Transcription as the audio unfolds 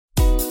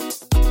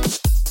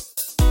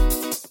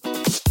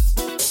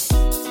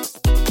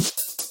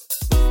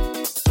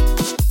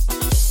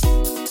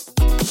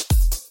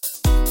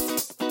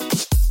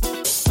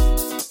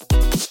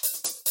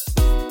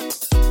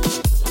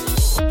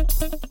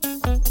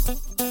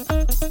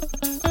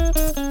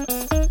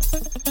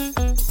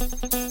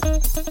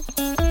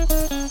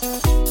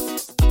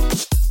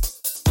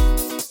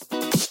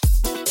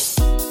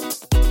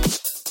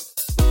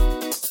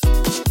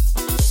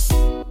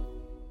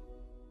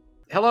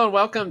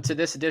welcome to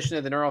this edition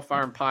of the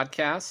NeuroPharm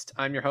podcast.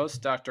 I'm your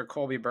host, Dr.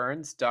 Colby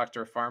Burns,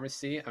 Doctor of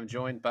Pharmacy. I'm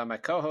joined by my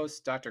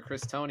co-host, Dr.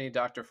 Chris Toney,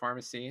 Doctor of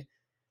Pharmacy.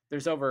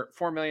 There's over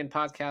 4 million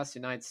podcasts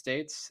in the United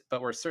States,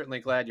 but we're certainly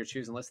glad you're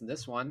choosing to listen to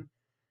this one.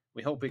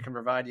 We hope we can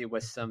provide you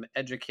with some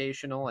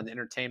educational and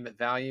entertainment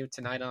value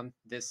tonight on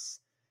this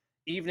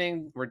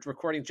evening. We're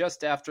recording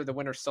just after the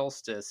winter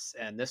solstice,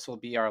 and this will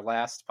be our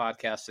last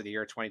podcast of the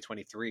year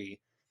 2023.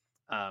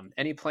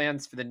 Any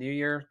plans for the new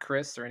year,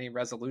 Chris, or any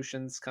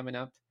resolutions coming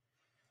up?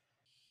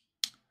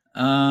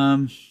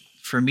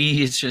 For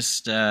me, it's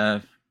just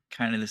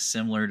kind of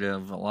similar to a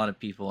lot of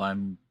people.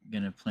 I'm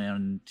going to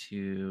plan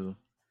to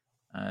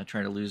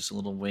try to lose a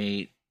little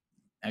weight,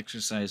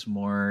 exercise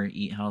more,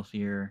 eat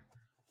healthier.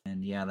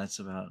 And yeah, that's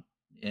about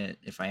it.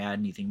 If I add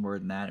anything more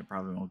than that, it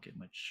probably won't get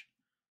much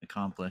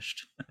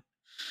accomplished.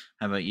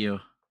 How about you?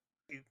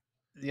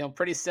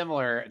 Pretty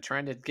similar.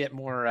 Trying to get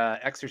more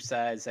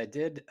exercise. I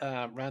did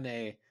run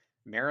a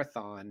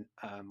marathon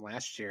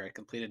last year. I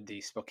completed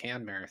the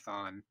Spokane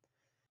Marathon.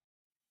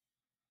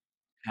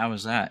 How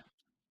was that?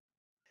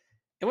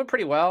 It went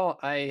pretty well.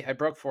 I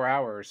broke 4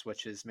 hours,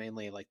 which is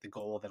mainly like the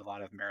goal that a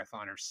lot of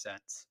marathoners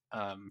set.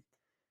 It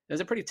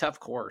was a pretty tough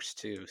course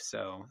too,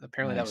 so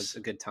apparently that was a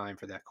good time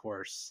for that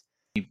course.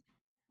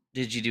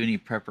 Did you do any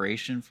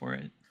preparation for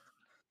it?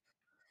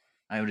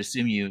 I would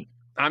assume you.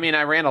 I mean,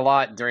 I ran a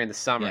lot during the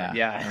summer.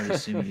 Yeah. I would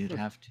assume you'd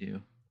have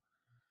to.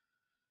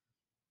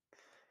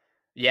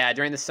 Yeah,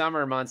 during the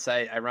summer months,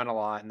 I run a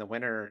lot. In the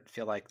winter, I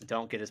feel like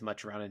don't get as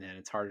much running in.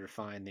 It's harder to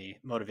find the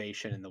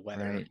motivation, and the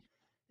weather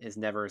is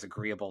never as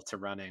agreeable to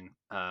running.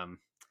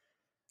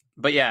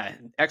 But yeah,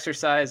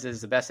 exercise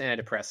is the best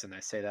antidepressant. I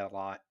say that a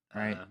lot.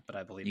 Right. But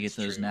I believe you get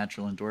those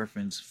natural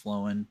endorphins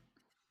flowing.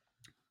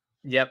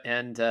 Yep,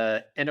 and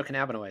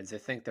endocannabinoids. I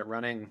think that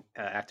running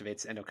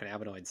activates the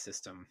endocannabinoid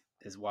system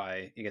is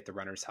why you get the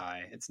runner's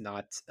high. It's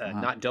not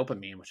not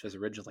dopamine, which was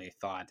originally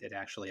thought. It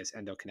actually is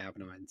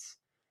endocannabinoids.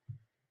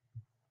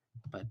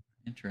 But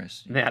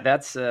interesting. Yeah,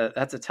 that's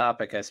a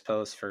topic, I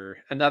suppose, for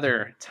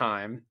another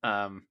time.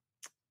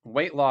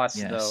 Weight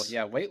loss, though,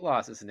 yeah, weight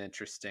loss is an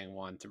interesting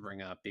one to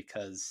bring up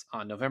because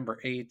on November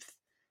 8th,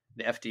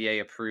 the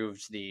FDA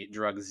approved the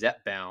drug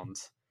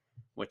Zepbound,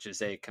 which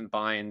is a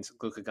combined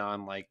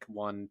glucagon-like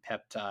 1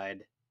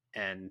 peptide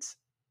and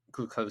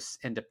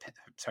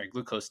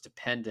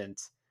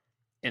glucose-dependent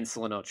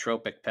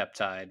insulinotropic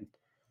peptide.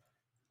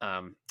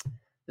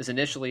 This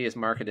initially is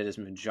marketed as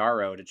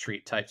Mounjaro to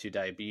treat type 2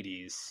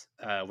 diabetes.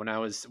 When I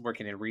was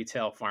working in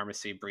retail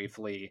pharmacy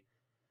briefly,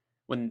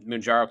 when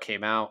Mounjaro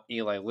came out,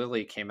 Eli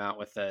Lilly came out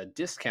with a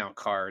discount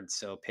card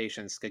so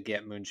patients could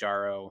get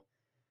Mounjaro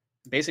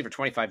basically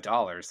for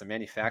 $25. The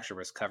manufacturer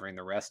was covering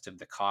the rest of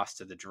the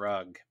cost of the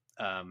drug.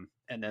 And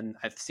then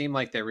it seemed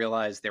like they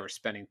realized they were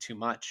spending too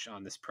much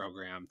on this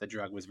program. The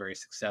drug was very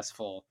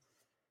successful,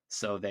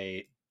 so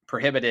they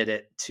prohibited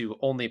it to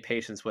only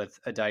patients with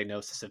a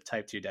diagnosis of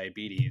type 2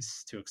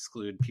 diabetes to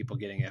exclude people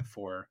getting it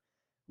for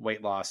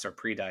weight loss or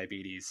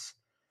pre-diabetes.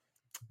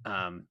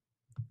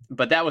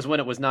 But that was when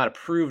it was not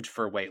approved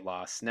for weight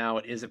loss. Now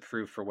it is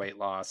approved for weight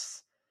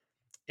loss.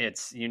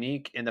 It's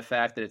unique in the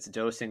fact that its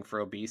dosing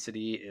for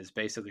obesity is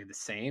basically the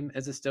same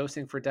as its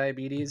dosing for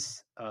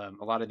diabetes. A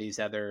lot of these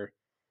other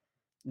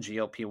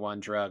GLP-1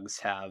 drugs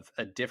have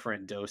a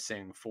different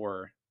dosing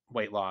for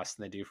weight loss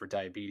than they do for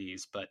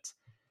diabetes, but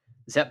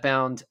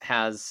Zepbound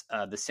has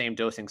the same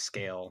dosing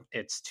scale.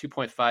 It's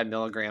 2.5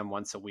 milligram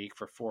once a week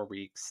for 4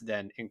 weeks,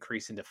 then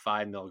increasing to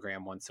 5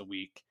 milligram once a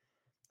week,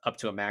 up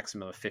to a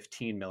maximum of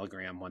 15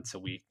 milligram once a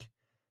week.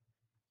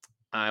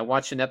 I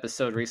watched an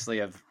episode recently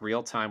of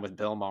Real Time with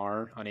Bill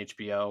Maher on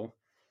HBO,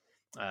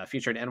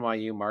 featured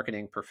NYU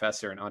marketing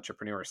professor and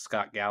entrepreneur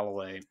Scott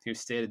Galloway, who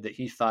stated that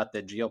he thought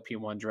that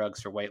GLP-1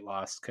 drugs for weight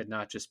loss could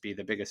not just be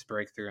the biggest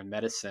breakthrough in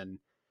medicine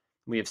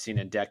we have seen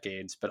in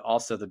decades, but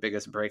also the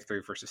biggest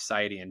breakthrough for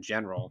society in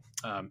general,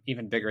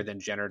 even bigger than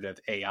generative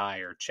AI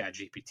or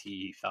ChatGPT,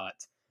 he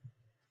thought.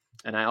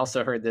 And I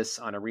also heard this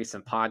on a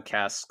recent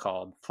podcast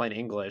called Plain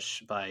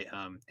English by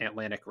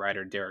Atlantic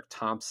writer Derek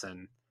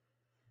Thompson.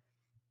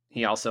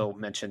 He also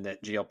mentioned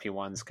that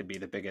GLP-1s could be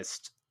the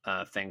biggest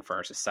thing for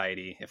our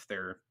society if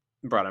they're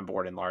brought on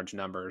board in large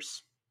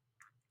numbers.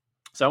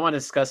 So I want to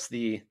discuss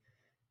the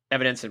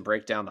evidence and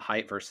break down the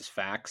hype versus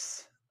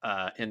facts.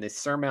 In the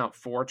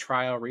SURMOUNT-4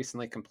 trial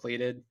recently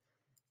completed,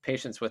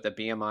 patients with a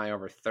BMI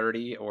over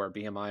 30 or a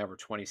BMI over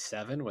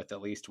 27 with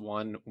at least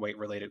one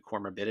weight-related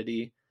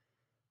comorbidity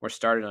were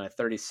started on a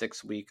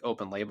 36-week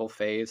open-label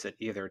phase at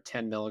either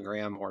 10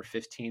 milligram or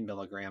 15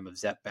 milligram of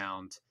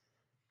Zepbound,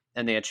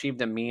 and they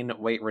achieved a mean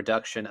weight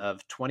reduction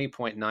of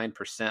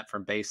 20.9%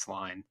 from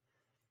baseline.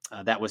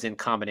 That was in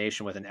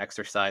combination with an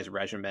exercise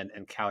regimen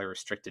and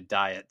calorie-restricted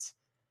diet.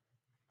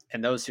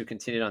 And those who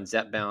continued on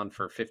Zepbound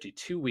for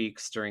 52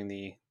 weeks during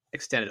the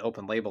extended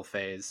open label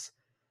phase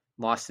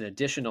lost an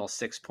additional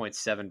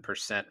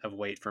 6.7% of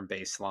weight from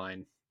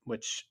baseline,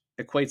 which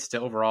equates to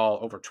overall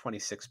over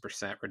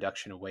 26%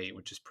 reduction of weight,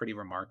 which is pretty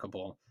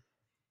remarkable.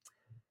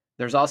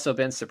 There's also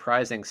been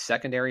surprising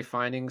secondary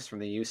findings from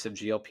the use of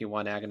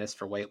GLP-1 agonists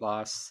for weight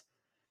loss.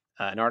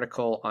 An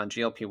article on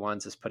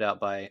GLP-1s is put out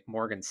by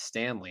Morgan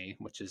Stanley,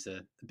 which is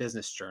a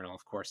business journal,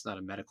 of course, not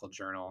a medical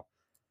journal.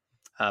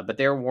 But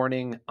they're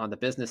warning on the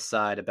business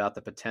side about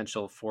the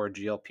potential for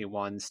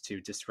GLP-1s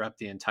to disrupt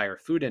the entire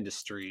food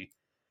industry,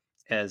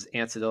 as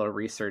anecdotal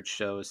research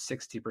shows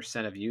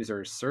 60% of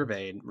users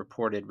surveyed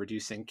reported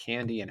reducing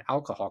candy and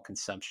alcohol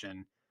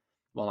consumption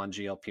while on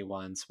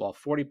GLP-1s, while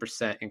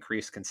 40%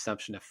 increased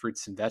consumption of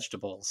fruits and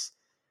vegetables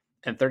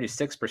and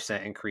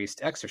 36%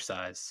 increased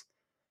exercise.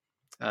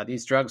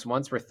 These drugs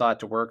once were thought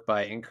to work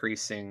by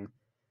increasing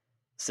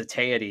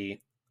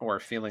satiety or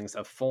feelings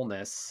of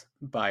fullness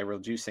by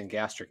reducing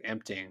gastric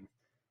emptying,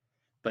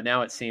 but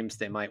now it seems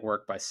they might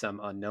work by some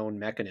unknown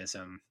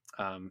mechanism.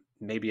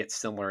 Maybe it's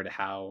similar to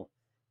how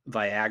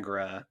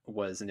Viagra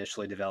was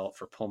initially developed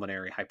for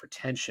pulmonary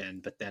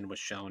hypertension, but then was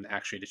shown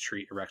actually to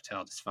treat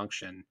erectile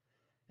dysfunction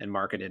and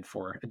marketed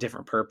for a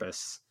different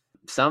purpose.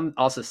 Some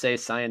also say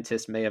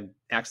scientists may have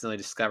accidentally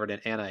discovered an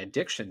anti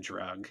addiction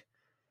drug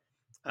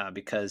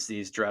because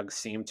these drugs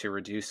seem to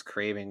reduce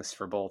cravings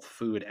for both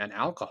food and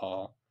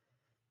alcohol.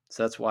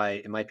 So that's why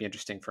it might be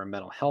interesting from a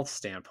mental health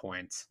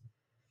standpoint.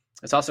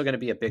 It's also going to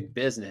be a big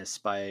business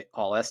by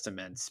all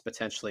estimates,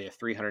 potentially a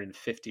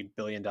 $350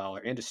 billion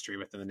industry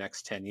within the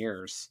next 10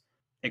 years.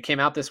 It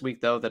came out this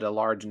week, though, that a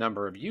large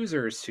number of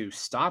users who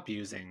stop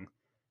using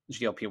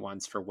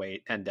GLP-1s for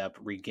weight end up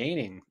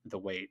regaining the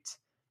weight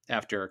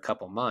after a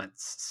couple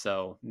months.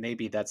 So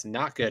maybe that's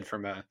not good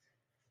from a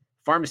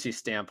pharmacy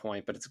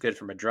standpoint, but it's good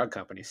from a drug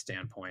company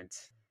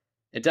standpoint.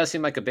 It does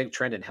seem like a big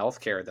trend in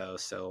healthcare, though,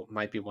 so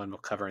might be one we'll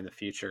cover in the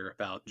future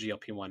about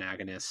GLP-1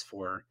 agonists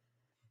for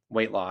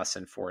weight loss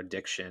and for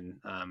addiction,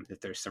 if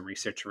there's some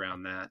research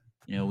around that.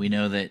 We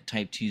know that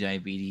type 2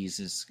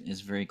 diabetes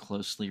is very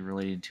closely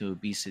related to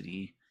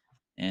obesity.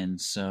 And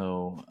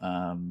so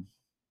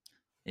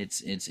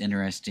it's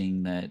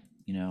interesting that,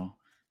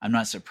 I'm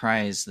not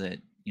surprised that,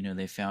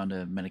 they found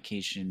a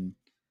medication,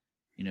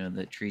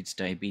 that treats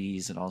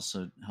diabetes that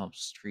also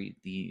helps treat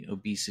the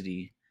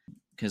obesity.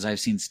 Because I've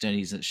seen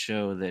studies that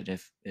show that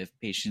if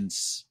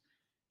patients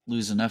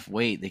lose enough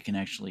weight, they can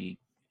actually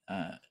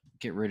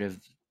get rid of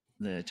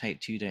the type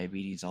 2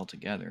 diabetes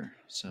altogether.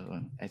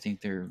 So I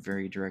think they're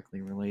very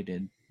directly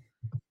related.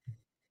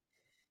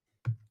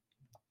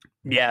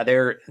 Yeah,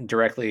 they're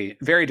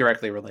very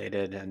directly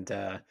related, and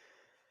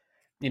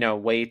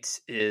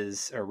weight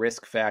is a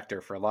risk factor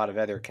for a lot of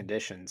other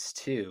conditions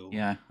too.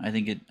 Yeah, I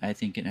think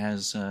it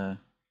has a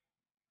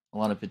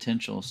lot of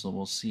potential. So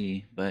we'll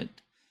see. But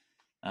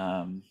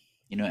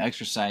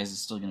exercise is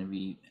still going to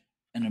be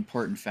an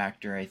important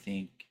factor. I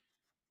think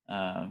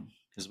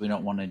because we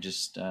don't want to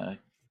just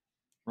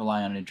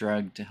rely on a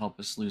drug to help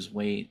us lose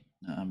weight.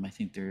 I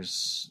think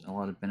there's a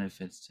lot of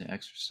benefits to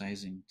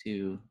exercising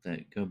too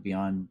that go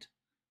beyond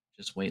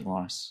just weight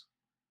loss,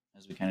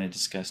 as we kind of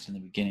discussed in the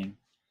beginning.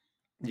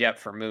 Yep,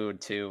 for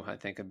mood too. I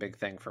think a big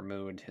thing for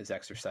mood is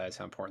exercise.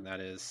 How important that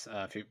is.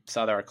 If you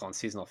saw the article on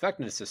seasonal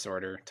affective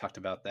disorder, talked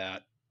about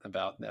that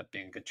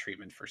being a good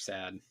treatment for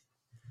SAD.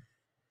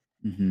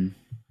 Mm-hmm.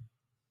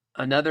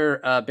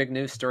 Another big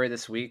news story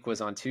this week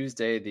was on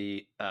Tuesday.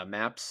 The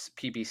MAPS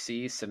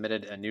PBC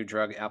submitted a new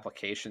drug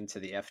application to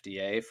the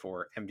FDA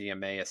for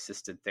MDMA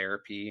assisted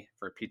therapy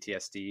for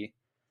PTSD.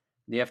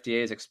 The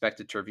FDA is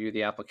expected to review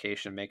the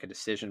application and make a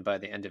decision by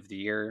the end of the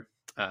year.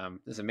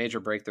 There's a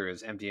major breakthrough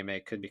as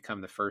MDMA could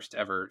become the first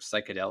ever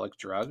psychedelic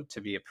drug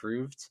to be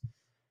approved.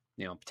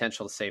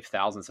 Potential to save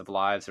thousands of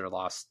lives that are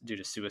lost due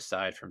to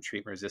suicide from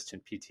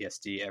treatment-resistant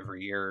PTSD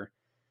every year.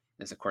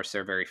 As of course,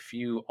 there are very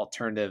few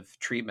alternative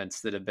treatments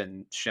that have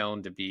been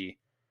shown to be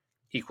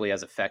equally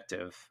as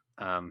effective.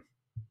 And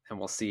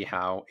we'll see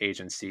how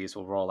agencies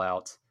will roll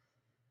out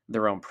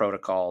their own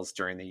protocols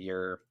during the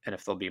year and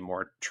if there'll be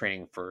more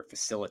training for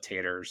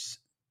facilitators.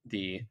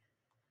 The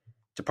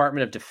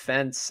Department of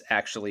Defense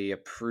actually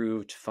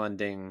approved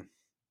funding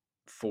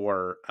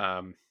for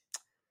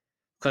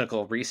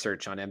clinical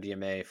research on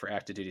MDMA for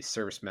active duty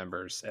service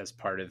members as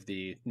part of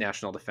the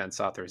National Defense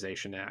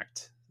Authorization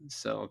Act.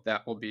 So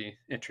that will be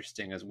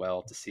interesting as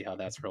well to see how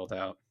that's rolled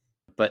out.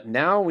 But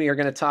now we are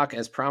going to talk,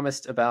 as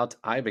promised, about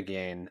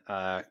Ibogaine.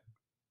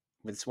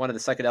 It's one of the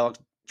psychedelic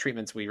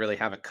treatments we really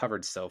haven't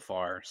covered so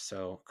far.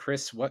 So,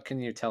 Chris, what can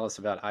you tell us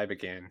about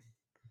Ibogaine?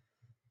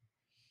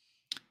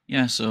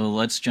 Yeah, so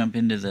let's jump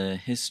into the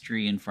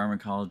history and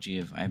pharmacology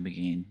of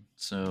ibogaine.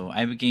 So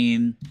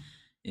ibogaine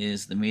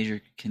is the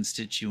major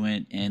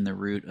constituent in the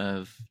root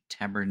of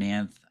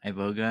Tabernanthe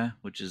iboga,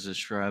 which is a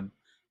shrub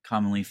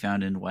commonly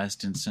found in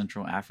West and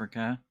Central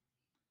Africa.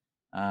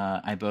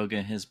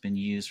 Iboga has been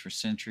used for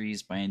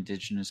centuries by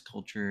indigenous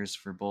cultures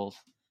for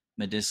both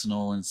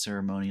medicinal and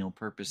ceremonial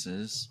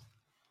purposes.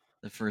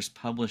 The first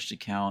published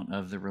account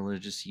of the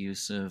religious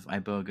use of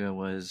iboga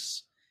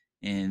was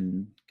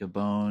in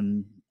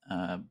Gabon,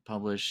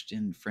 published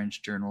in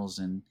French journals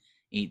in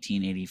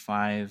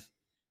 1885,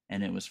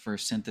 and it was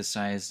first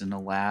synthesized in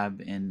a lab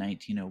in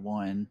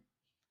 1901.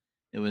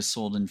 It was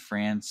sold in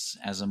France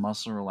as a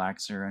muscle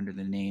relaxer under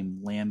the name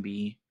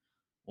Lambi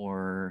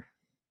or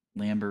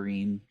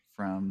Lambarine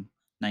from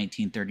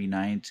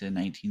 1939 to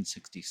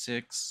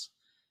 1966.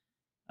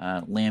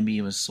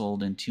 Lambie was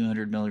sold in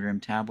 200 milligram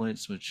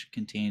tablets, which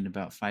contained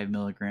about 5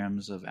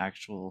 milligrams of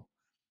actual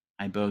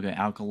iboga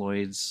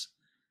alkaloids,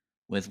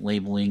 with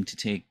labeling to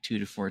take 2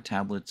 to 4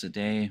 tablets a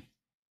day.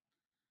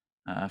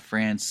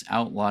 France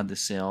outlawed the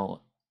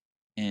sale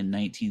in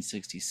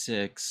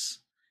 1966,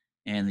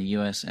 and the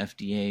US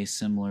FDA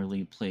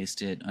similarly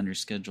placed it under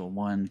Schedule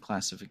 1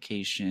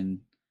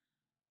 classification,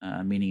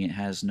 meaning it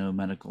has no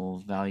medical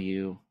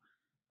value.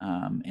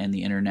 And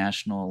the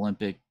International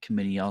Olympic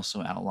Committee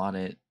also outlawed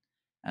it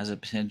as a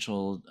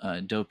potential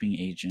doping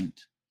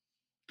agent.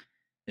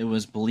 It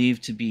was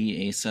believed to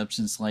be a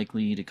substance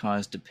likely to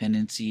cause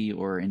dependency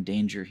or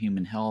endanger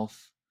human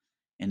health,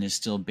 and is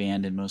still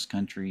banned in most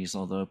countries,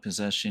 although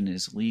possession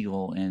is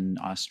legal in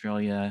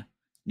Australia,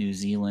 New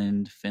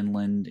Zealand,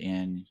 Finland,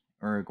 and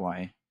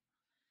Uruguay.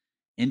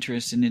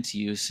 Interest in its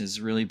use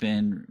has really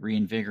been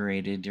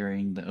reinvigorated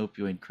during the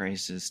opioid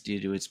crisis due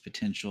to its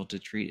potential to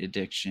treat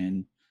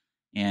addiction,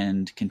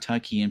 and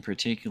Kentucky in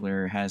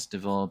particular has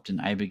developed an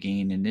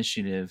Ibogaine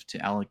initiative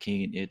to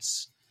allocate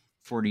its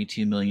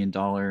 $42 million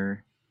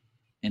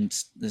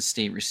and the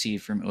state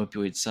received from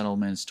opioid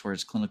settlements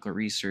towards clinical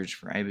research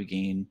for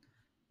Ibogaine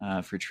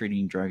for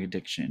treating drug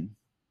addiction.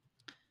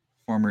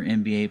 Former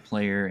NBA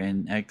player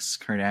and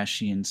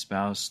ex-Kardashian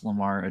spouse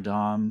Lamar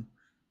Odom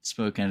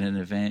spoke at an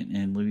event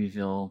in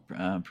Louisville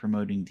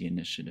promoting the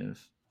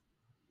initiative.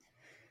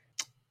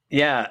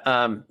 Yeah,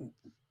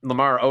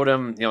 Lamar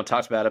Odom,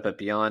 talked about it, but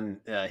beyond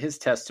his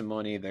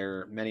testimony,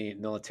 there are many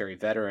military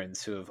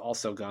veterans who have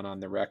also gone on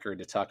the record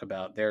to talk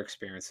about their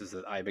experiences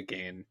with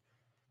Ibogaine,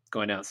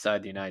 going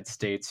outside the United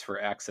States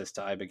for access to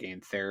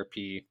Ibogaine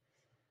therapy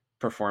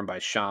performed by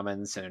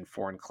shamans and in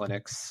foreign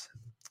clinics.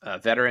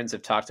 Veterans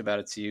have talked about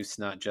its use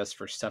not just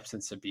for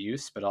substance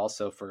abuse, but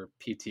also for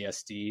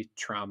PTSD,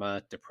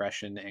 trauma,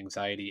 depression,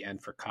 anxiety,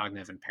 and for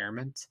cognitive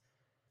impairment.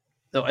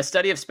 So, a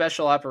study of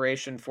Special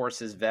Operation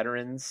Forces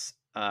veterans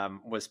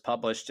was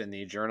published in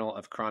the Journal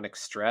of Chronic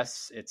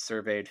Stress. It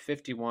surveyed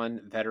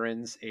 51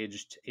 veterans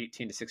aged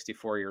 18 to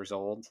 64 years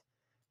old,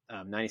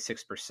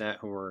 96%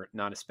 who were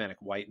non Hispanic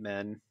white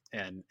men,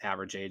 and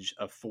average age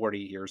of 40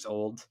 years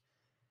old.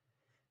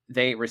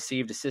 They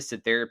received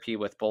assisted therapy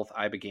with both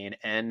Ibogaine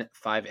and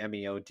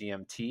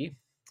 5-MeO-DMT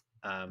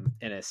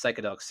in a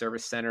psychedelic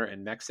service center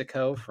in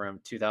Mexico from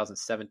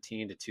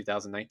 2017 to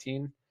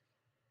 2019.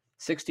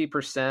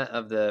 60%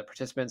 of the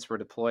participants were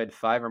deployed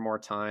 5 or more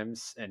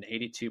times, and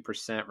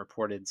 82%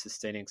 reported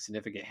sustaining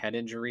significant head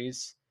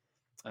injuries,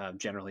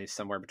 generally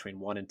somewhere between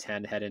 1 and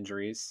 10 head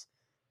injuries.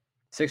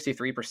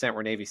 63%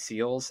 were Navy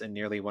SEALs, and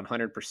nearly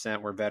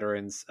 100% were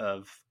veterans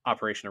of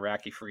Operation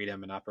Iraqi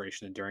Freedom and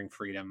Operation Enduring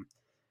Freedom.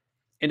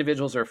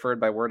 Individuals are referred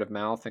by word of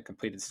mouth and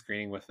completed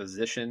screening with a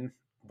physician,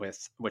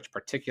 which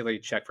particularly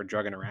checked for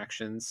drug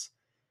interactions,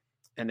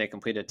 and they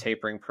completed a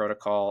tapering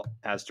protocol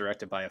as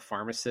directed by a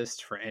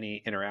pharmacist for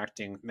any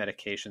interacting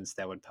medications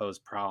that would pose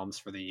problems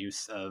for the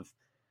use of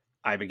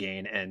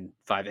Ibogaine and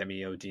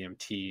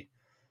 5-MeO-DMT.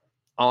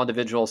 All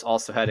individuals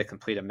also had to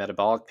complete a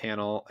metabolic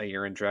panel, a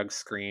urine drug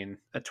screen,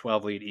 a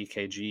 12-lead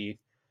EKG,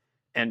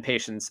 and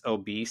patients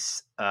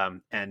obese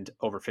and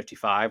over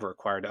 55 were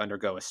required to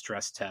undergo a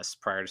stress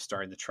test prior to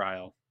starting the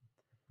trial.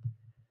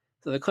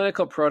 So the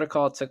clinical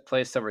protocol took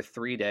place over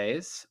 3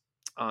 days.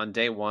 On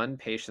day 1,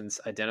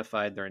 patients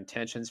identified their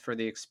intentions for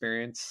the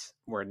experience,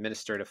 were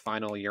administered a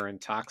final urine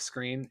tox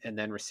screen, and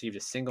then received a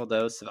single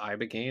dose of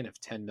Ibogaine of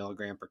 10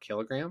 milligram per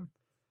kilogram.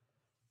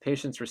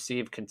 Patients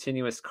received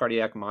continuous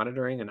cardiac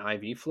monitoring and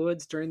IV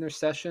fluids during their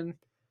session.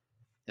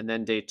 And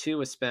then day 2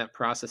 was spent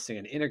processing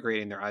and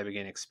integrating their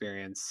Ibogaine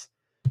experience.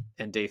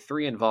 And day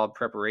 3 involved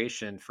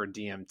preparation for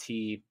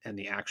DMT and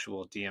the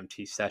actual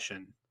DMT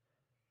session.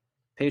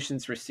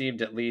 Patients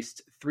received at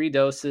least 3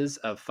 doses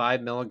of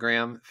 5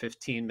 milligram,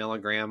 15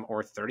 milligram,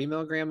 or 30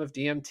 milligram of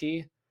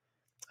DMT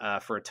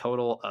for a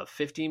total of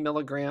 15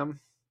 milligram,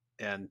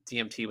 and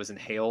DMT was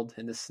inhaled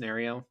in this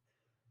scenario.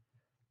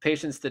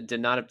 Patients that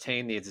did not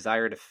obtain the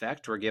desired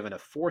effect were given a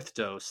 4th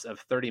dose of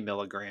 30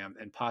 milligram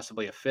and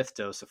possibly a 5th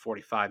dose of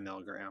 45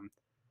 milligram.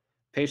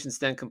 Patients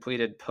then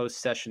completed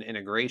post-session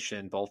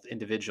integration both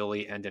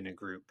individually and in a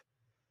group.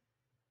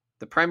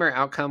 The primary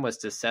outcome was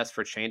to assess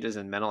for changes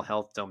in mental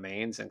health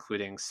domains,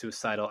 including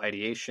suicidal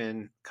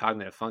ideation,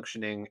 cognitive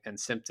functioning, and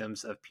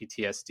symptoms of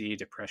PTSD,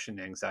 depression,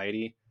 and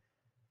anxiety.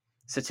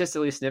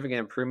 Statistically significant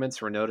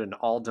improvements were noted in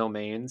all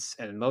domains,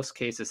 and in most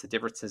cases, the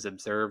differences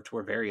observed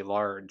were very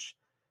large,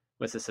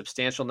 with a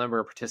substantial number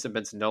of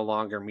participants no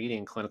longer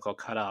meeting clinical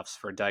cutoffs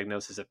for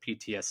diagnosis of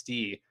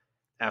PTSD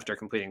after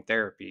completing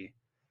therapy.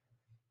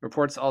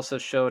 Reports also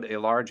showed a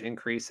large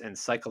increase in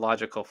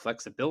psychological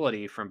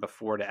flexibility from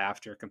before to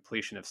after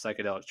completion of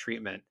psychedelic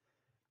treatment,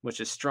 which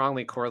is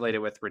strongly correlated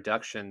with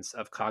reductions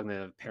of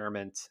cognitive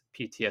impairment,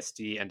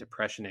 PTSD, and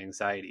depression and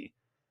anxiety.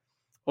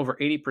 Over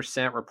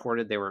 80%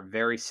 reported they were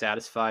very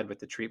satisfied with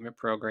the treatment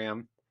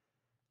program.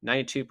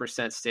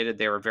 92% stated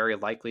they were very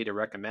likely to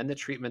recommend the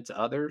treatment to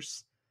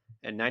others,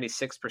 and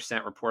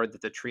 96% reported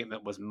that the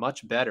treatment was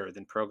much better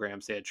than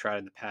programs they had tried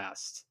in the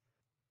past.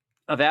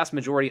 A vast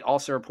majority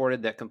also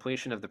reported that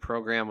completion of the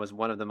program was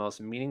one of the most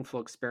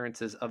meaningful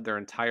experiences of their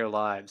entire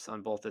lives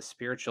on both a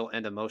spiritual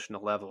and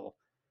emotional level,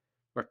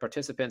 with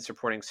participants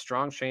reporting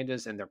strong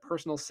changes in their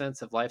personal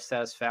sense of life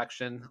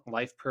satisfaction,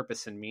 life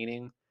purpose and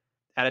meaning,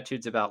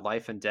 attitudes about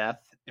life and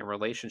death, and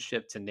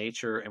relationship to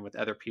nature and with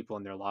other people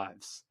in their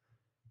lives.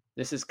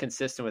 This is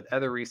consistent with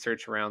other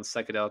research around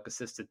psychedelic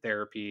assisted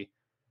therapy,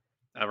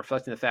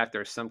 reflecting the fact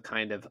there is some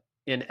kind of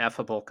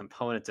ineffable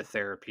component to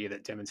therapy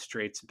that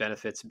demonstrates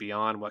benefits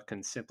beyond what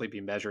can simply be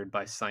measured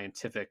by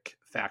scientific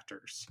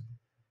factors.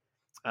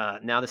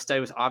 Now, the study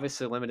was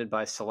obviously limited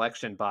by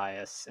selection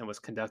bias and was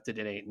conducted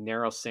in a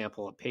narrow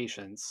sample of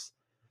patients,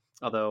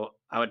 although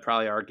I would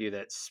probably argue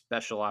that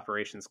special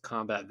operations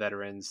combat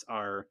veterans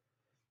are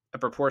a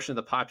proportion of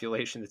the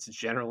population that's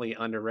generally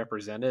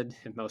underrepresented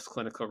in most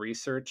clinical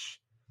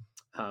research,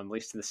 at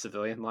least in the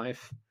civilian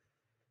life.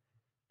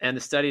 And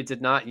the study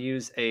did not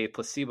use a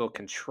placebo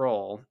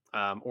control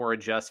or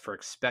adjust for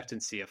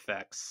expectancy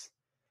effects.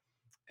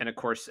 And of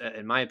course,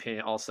 in my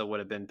opinion, also would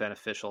have been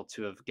beneficial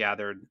to have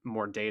gathered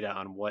more data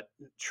on what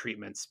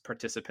treatments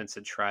participants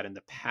had tried in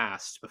the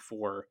past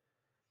before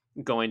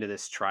going to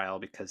this trial,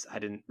 because I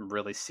didn't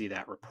really see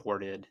that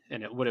reported.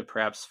 And it would have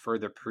perhaps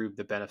further proved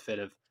the benefit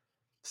of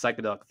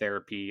psychedelic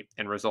therapy,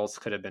 and results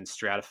could have been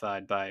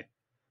stratified by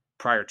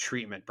prior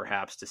treatment,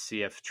 perhaps, to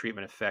see if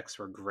treatment effects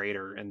were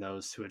greater in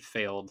those who had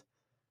failed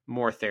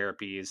more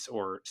therapies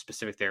or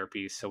specific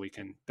therapies, so we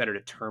can better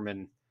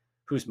determine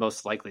who's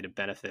most likely to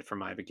benefit from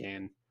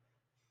Ibogaine.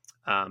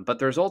 But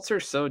the results are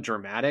so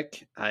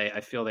dramatic, I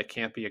feel they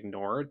can't be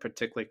ignored,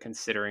 particularly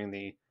considering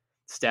the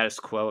status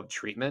quo of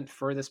treatment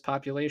for this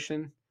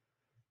population.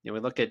 We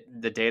look at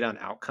the data on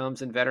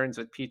outcomes in veterans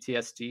with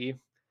PTSD.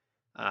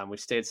 We've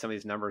stated some of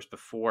these numbers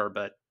before,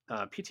 but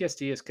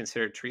PTSD is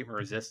considered treatment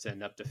resistant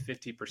in up to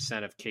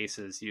 50% of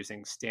cases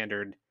using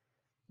standard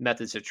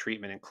methods of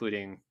treatment,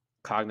 including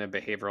cognitive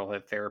behavioral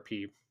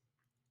therapy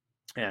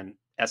and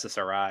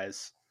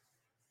SSRIs.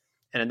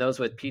 And in those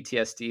with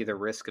PTSD, the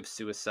risk of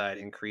suicide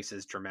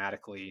increases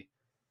dramatically.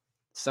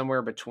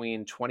 Somewhere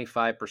between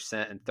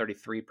 25% and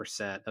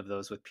 33% of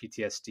those with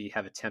PTSD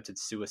have attempted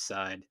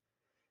suicide.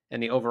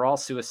 And the overall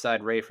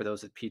suicide rate for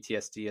those with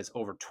PTSD is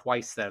over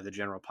twice that of the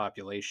general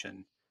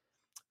population.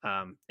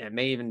 It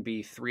may even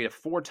be 3 to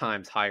 4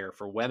 times higher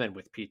for women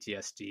with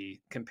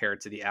PTSD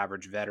compared to the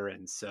average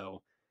veteran.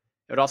 So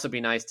it would also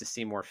be nice to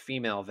see more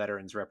female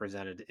veterans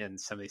represented in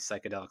some of these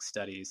psychedelic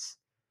studies.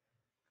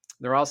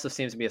 There also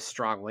seems to be a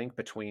strong link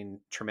between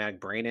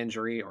traumatic brain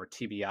injury, or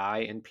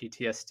TBI, and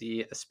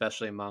PTSD,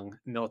 especially among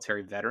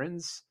military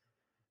veterans.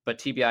 But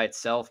TBI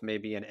itself may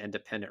be an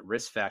independent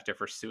risk factor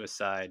for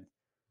suicide,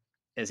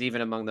 as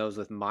even among those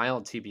with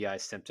mild TBI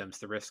symptoms,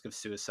 the risk of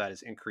suicide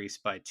is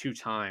increased by 2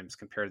 times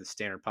compared to the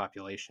standard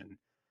population.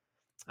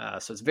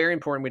 So it's very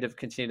important we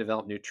continue to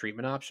develop new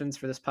treatment options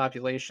for this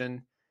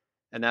population.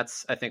 And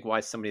that's, I think, why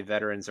so many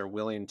veterans are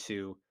willing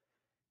to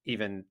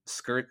even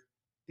skirt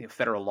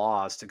federal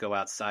laws to go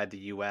outside the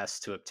U.S.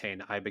 to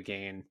obtain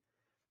Ibogaine,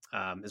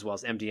 as well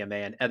as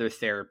MDMA and other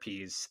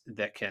therapies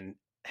that can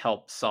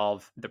help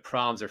solve the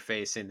problems they're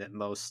facing that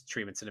most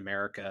treatments in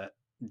America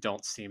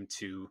don't seem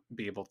to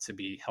be able to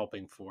be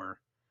helping for.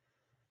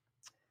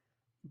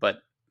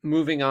 But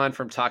moving on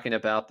from talking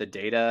about the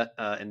data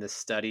in this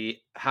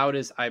study, how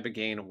does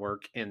Ibogaine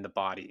work in the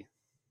body?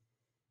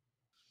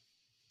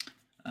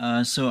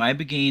 So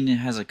Ibogaine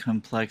has a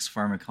complex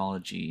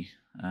pharmacology.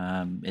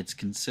 It's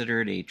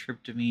considered a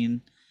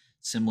tryptamine,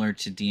 similar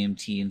to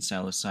DMT and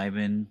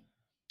psilocybin,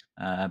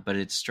 but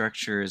its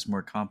structure is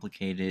more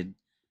complicated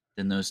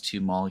than those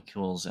two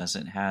molecules, as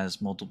it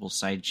has multiple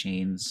side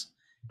chains,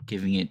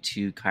 giving it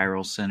 2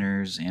 chiral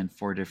centers and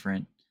 4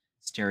 different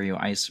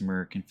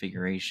stereoisomer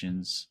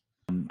configurations.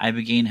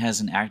 Ibogaine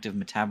has an active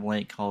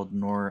metabolite called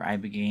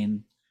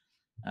noribogaine,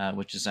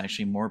 which is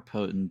actually more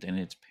potent than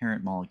its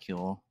parent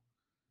molecule.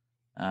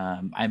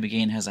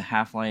 Ibogaine has a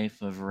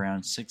half-life of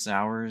around 6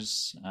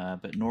 hours,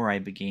 but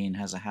noribogaine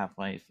has a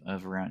half-life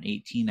of around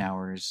 18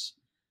 hours,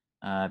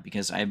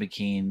 because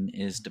ibogaine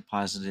is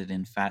deposited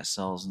in fat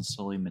cells and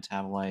slowly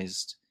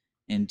metabolized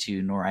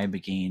into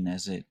noribogaine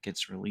as it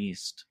gets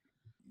released.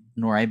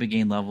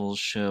 Noribogaine levels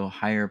show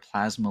higher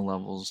plasma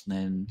levels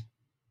than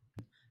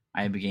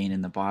ibogaine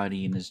in the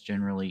body, and is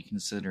generally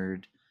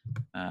considered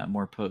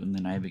more potent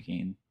than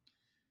ibogaine.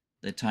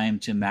 The time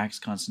to max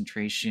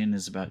concentration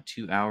is about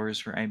 2 hours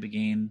for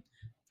ibogaine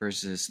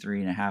versus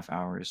 3.5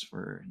 hours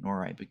for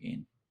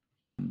noribogaine.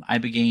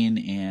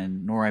 Ibogaine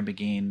and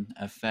noribogaine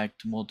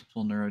affect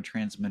multiple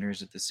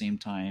neurotransmitters at the same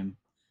time,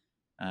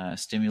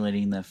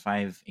 stimulating the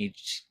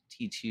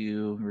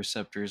 5-HT2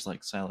 receptors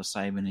like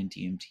psilocybin and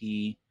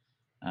DMT,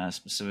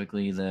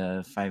 specifically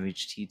the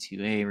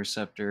 5-HT2A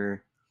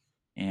receptor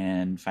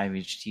and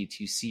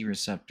 5-HT2C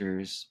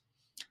receptors,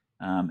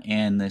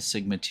 and the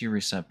sigma 2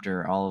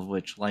 receptor, all of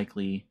which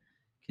likely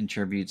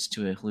contributes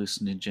to a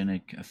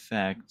hallucinogenic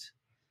effect.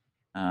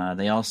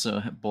 They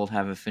also both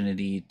have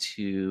affinity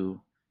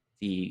to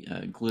the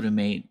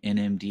glutamate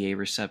NMDA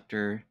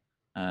receptor,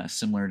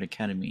 similar to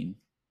ketamine.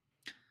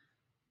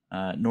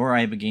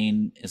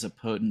 Noribogaine is a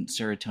potent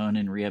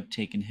serotonin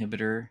reuptake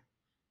inhibitor,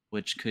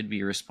 which could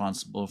be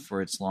responsible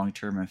for its long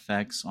term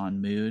effects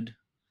on mood,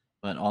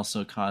 but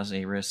also cause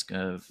a risk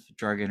of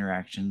drug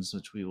interactions,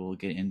 which we will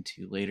get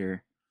into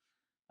later.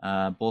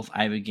 Both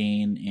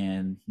ibogaine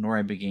and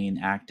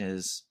noribogaine act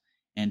as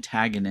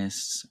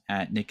antagonists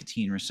at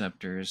nicotine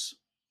receptors,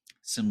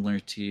 similar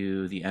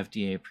to the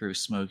FDA approved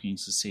smoking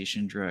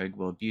cessation drug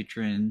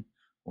Wellbutrin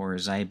or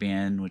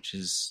Zyban, which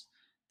is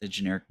the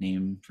generic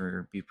name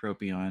for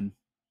bupropion.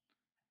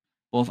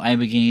 Both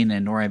ibogaine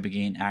and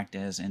noribogaine act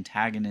as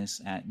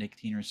antagonists at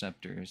nicotine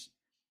receptors,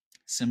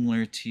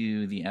 similar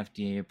to the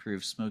FDA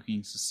approved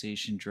smoking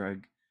cessation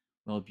drug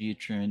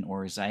Wellbutrin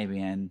or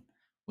Zyban,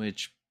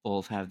 which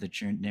both have the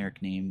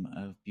generic name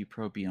of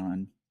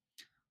bupropion,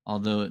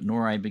 although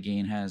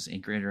noribogaine has a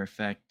greater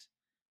effect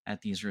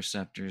at these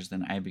receptors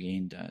than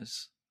ibogaine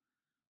does.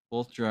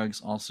 Both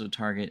drugs also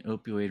target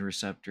opioid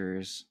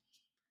receptors,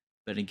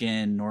 but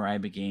again,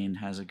 noribogaine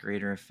has a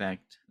greater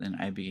effect than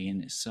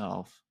ibogaine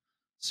itself,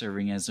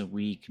 serving as a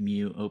weak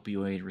mu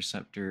opioid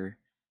receptor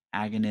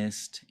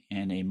agonist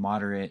and a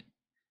moderate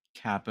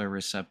kappa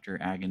receptor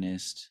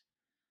agonist,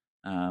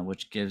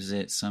 which gives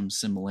it some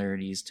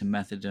similarities to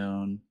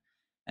methadone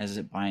as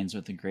it binds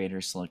with a greater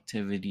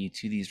selectivity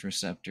to these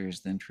receptors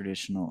than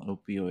traditional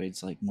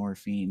opioids like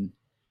morphine.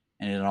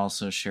 And it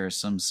also shares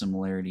some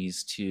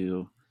similarities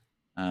to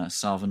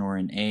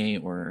salvinorin A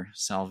or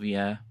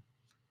salvia,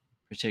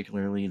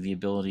 particularly the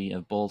ability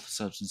of both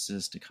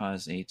substances to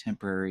cause a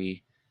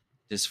temporary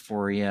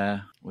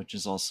dysphoria, which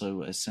is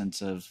also a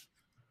sense of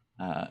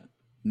uh,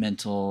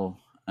 mental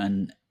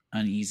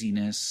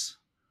uneasiness.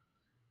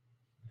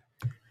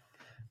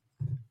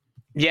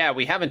 Yeah,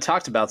 we haven't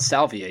talked about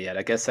salvia yet.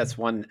 I guess that's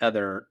one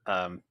other kind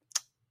of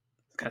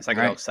All right.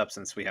 psychedelic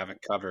substance we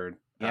haven't covered.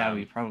 Yeah,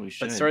 we probably But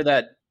should. sort of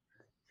that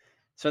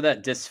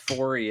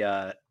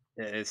dysphoria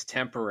is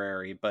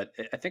temporary, but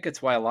I think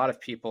it's why a lot of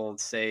people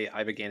say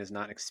ibogaine is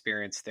not an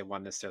experience they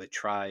want to necessarily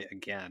try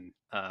again.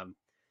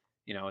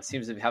 It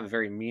seems to have a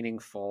very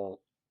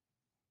meaningful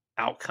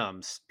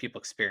outcomes people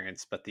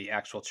experience, but the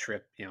actual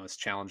trip, is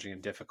challenging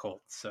and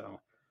difficult.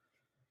 So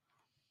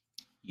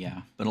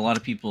Yeah, but a lot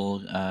of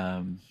people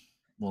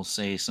will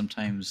say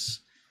sometimes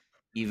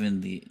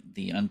even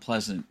the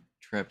unpleasant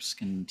trips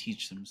can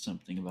teach them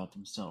something about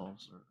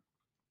themselves or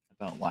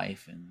about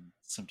life, and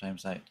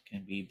sometimes that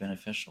can be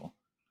beneficial.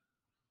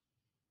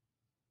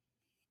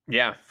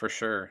 yeah, for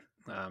sure.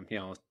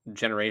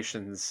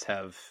 Generations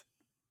have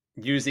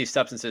used these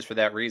substances for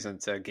that reason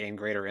to gain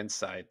greater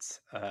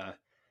insights.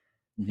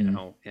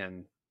 Mm-hmm.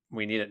 And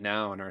we need it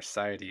now in our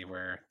society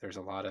where there's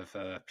a lot of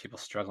people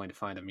struggling to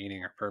find a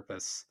meaning or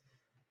purpose.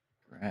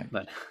 Correct.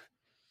 But,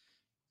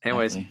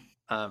 anyways, Exactly.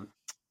 um,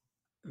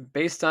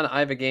 based on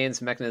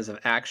Ivogaine's mechanism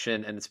of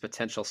action and its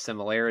potential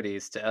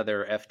similarities to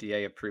other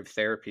FDA approved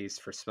therapies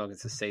for smoking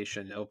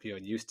cessation and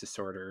opioid use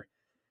disorder,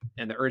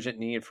 and the urgent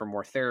need for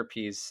more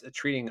therapies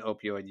treating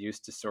opioid use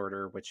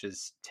disorder, which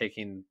is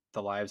taking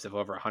the lives of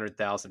over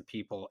 100,000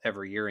 people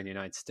every year in the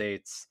United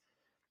States,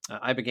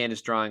 Ibogaine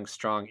is drawing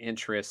strong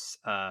interest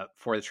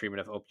for the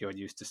treatment of opioid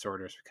use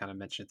disorders, we kind of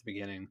mentioned at the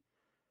beginning.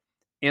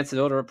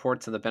 Anecdotal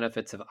reports on the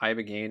benefits of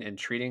Ibogaine in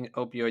treating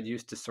opioid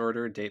use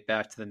disorder date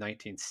back to the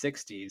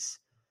 1960s,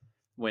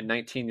 when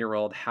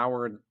 19-year-old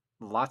Howard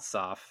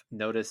Lotsoff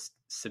noticed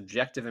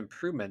subjective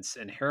improvements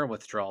in heroin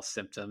withdrawal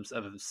symptoms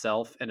of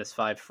himself and his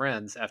 5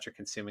 friends after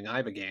consuming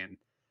Ibogaine.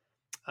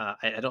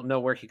 I don't know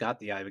where he got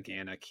the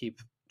Ibogaine. I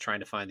keep trying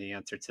to find the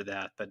answer to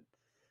that, but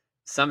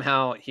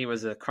somehow he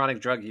was a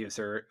chronic drug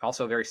user,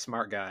 also a very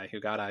smart guy who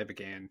got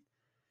Ibogaine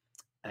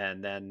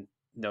and then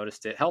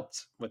noticed it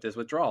helped with his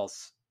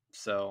withdrawals.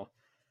 So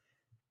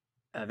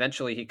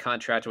eventually he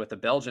contracted with a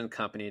Belgian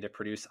company to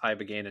produce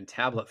Ibogaine in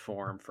tablet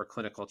form for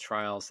clinical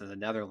trials in the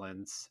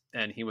Netherlands,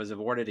 and he was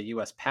awarded a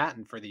US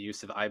patent for the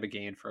use of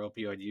Ibogaine for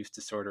opioid use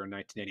disorder in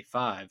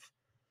 1985.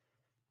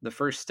 The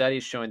first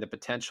studies showing the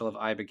potential of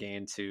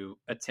Ibogaine to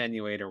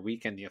attenuate or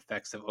weaken the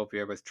effects of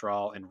opioid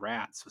withdrawal in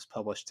rats was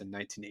published in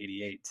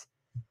 1988.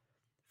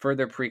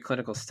 Further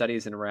preclinical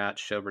studies in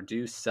rats showed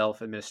reduced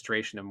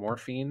self-administration of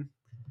morphine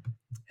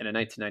in a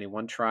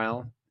 1991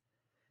 trial,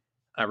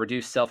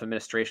 reduced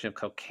self-administration of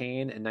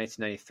cocaine in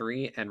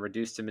 1993, and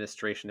reduced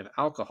administration of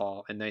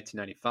alcohol in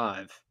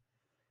 1995.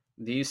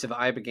 The use of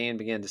Ibogaine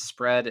began to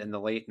spread in the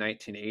late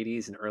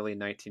 1980s and early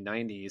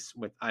 1990s,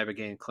 with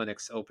Ibogaine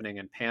clinics opening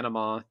in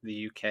Panama,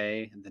 the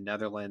UK, the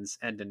Netherlands,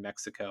 and in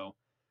Mexico.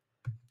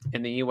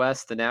 In the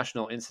US, the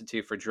National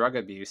Institute for Drug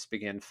Abuse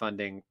began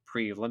funding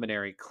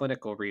preliminary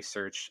clinical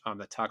research on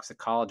the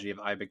toxicology of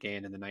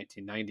Ibogaine in the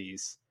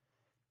 1990s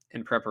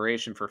in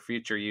preparation for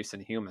future use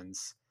in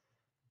humans.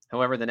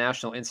 However, the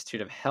National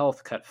Institute of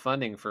Health cut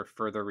funding for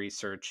further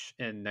research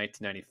in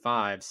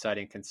 1995,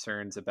 citing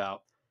concerns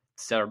about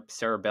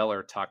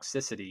cerebellar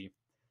toxicity.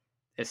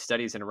 As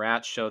studies in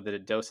rats showed that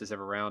at doses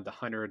of around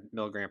 100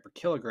 milligram per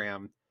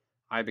kilogram,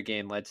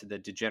 Ibogaine led to the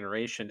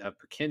degeneration of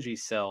Purkinje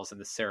cells in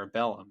the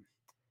cerebellum.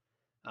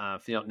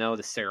 If you don't know,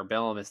 the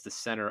cerebellum is the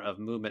center of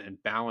movement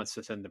and balance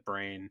within the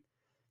brain.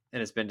 and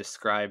has been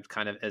described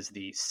kind of as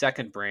the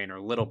second brain or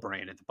little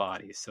brain of the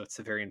body. So it's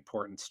a very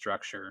important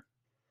structure.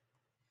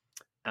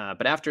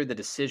 But after the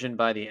decision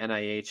by the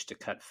NIH to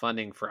cut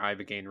funding for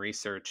Ibogaine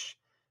research,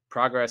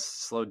 progress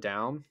slowed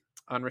down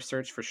on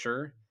research for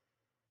sure.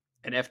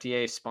 An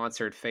FDA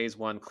sponsored phase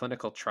 1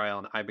 clinical trial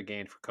on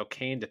Ibogaine for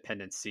cocaine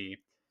dependency,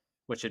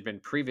 which had been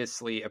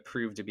previously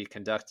approved to be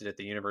conducted at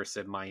the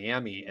University of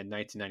Miami in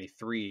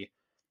 1993,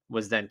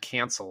 was then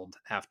canceled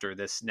after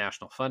this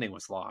national funding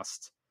was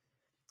lost.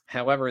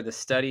 However, the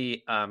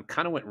study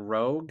kind of went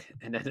rogue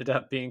and ended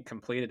up being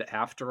completed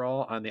after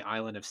all on the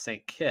island of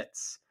St.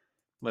 Kitts,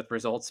 with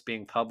results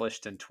being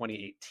published in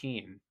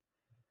 2018.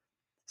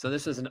 So,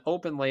 this is an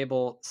open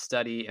label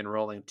study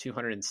enrolling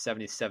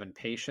 277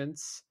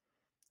 patients.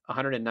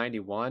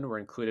 191 were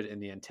included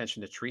in the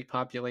intention to treat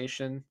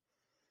population.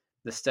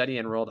 The study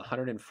enrolled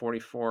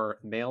 144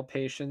 male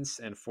patients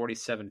and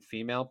 47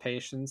 female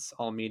patients,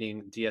 all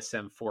meeting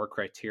DSM 4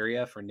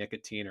 criteria for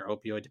nicotine or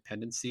opioid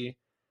dependency.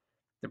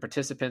 The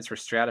participants were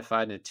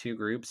stratified into two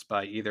groups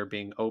by either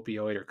being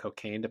opioid or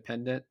cocaine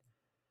dependent.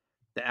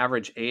 The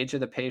average age of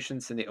the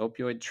patients in the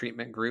opioid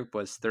treatment group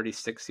was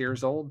 36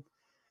 years old,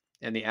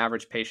 and the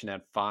average patient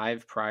had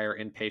 5 prior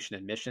inpatient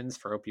admissions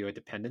for opioid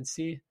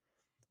dependency,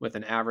 with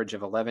an average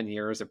of 11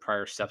 years of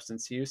prior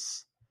substance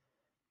use.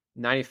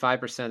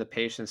 95% of the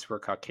patients were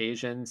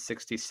Caucasian,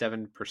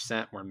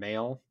 67% were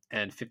male,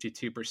 and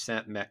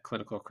 52% met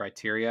clinical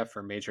criteria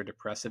for major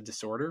depressive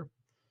disorder.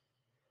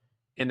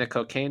 In the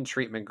cocaine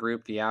treatment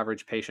group, the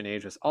average patient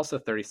age was also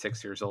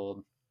 36 years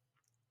old,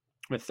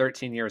 with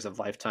 13 years of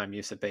lifetime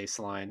use at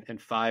baseline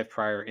and 5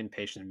 prior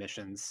inpatient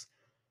admissions.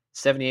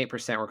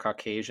 78% were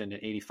Caucasian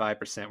and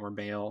 85% were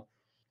male,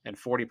 and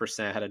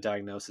 40% had a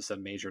diagnosis of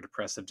major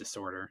depressive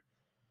disorder.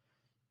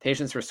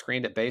 Patients were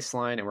screened at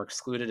baseline and were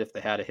excluded if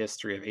they had a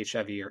history of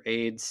HIV or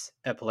AIDS,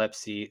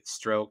 epilepsy,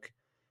 stroke,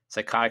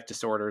 psychotic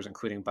disorders,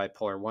 including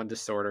bipolar 1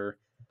 disorder,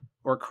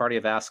 or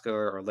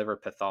cardiovascular or liver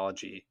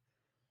pathology.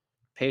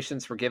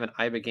 Patients were given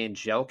Ibogaine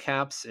gel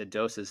caps at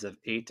doses of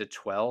 8 to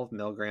 12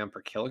 milligram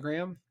per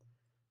kilogram,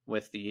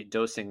 with the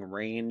dosing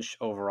range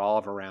overall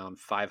of around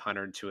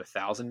 500 to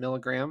 1,000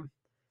 milligram.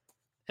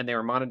 And they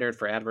were monitored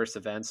for adverse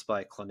events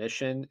by a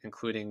clinician,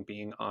 including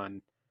being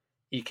on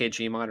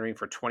EKG monitoring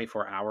for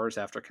 24 hours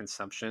after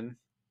consumption.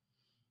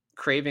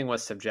 Craving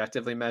was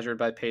subjectively measured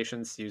by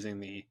patients using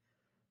the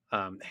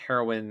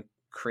heroin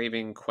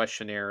craving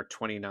questionnaire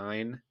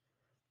 29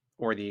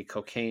 or the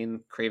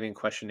cocaine craving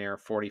questionnaire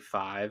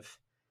 45.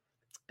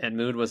 And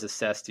mood was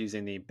assessed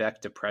using the Beck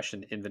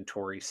Depression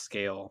Inventory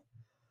Scale.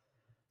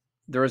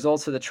 The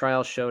results of the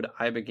trial showed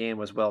Ibogaine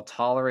was well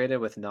tolerated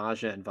with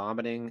nausea and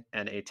vomiting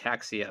and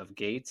ataxia of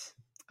gait.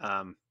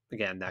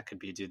 Again, that could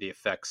be due to the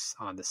effects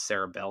on the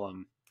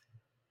cerebellum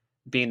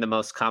being the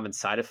most common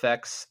side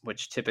effects,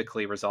 which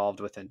typically resolved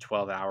within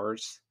 12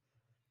 hours.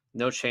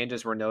 No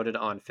changes were noted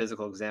on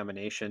physical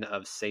examination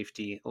of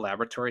safety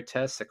laboratory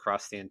tests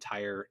across the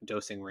entire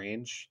dosing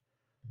range.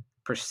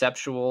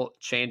 Perceptual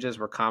changes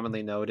were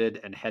commonly noted,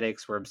 and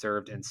headaches were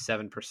observed in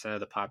 7% of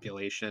the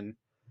population,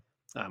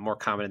 more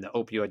common in the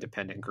opioid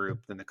dependent group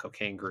than the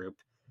cocaine group.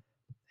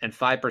 And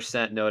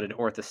 5% noted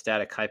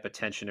orthostatic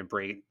hypotension and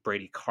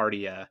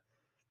bradycardia,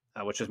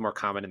 which was more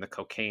common in the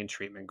cocaine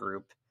treatment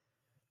group.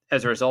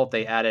 As a result,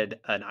 they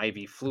added an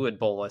IV fluid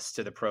bolus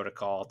to the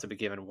protocol to be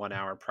given 1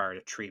 hour prior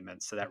to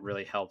treatment. So that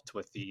really helped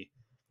with the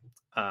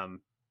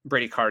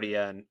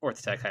bradycardia and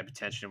orthostatic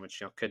hypotension,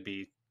 which could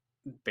be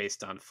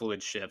based on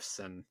fluid shifts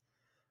and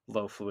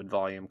low fluid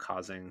volume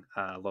causing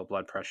low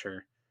blood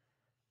pressure.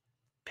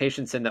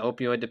 Patients in the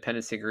opioid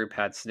dependency group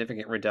had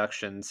significant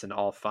reductions in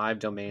all 5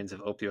 domains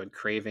of opioid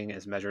craving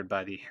as measured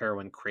by the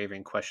heroin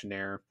craving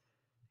questionnaire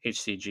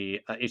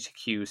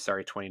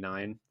HCQ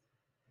 29.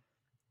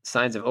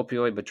 Signs of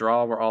opioid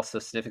withdrawal were also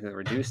significantly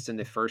reduced in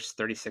the first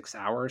 36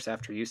 hours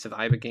after use of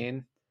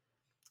Ibogaine.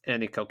 And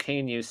in the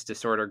cocaine use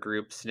disorder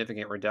group,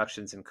 significant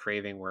reductions in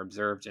craving were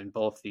observed in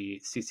both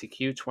the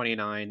CCQ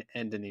 29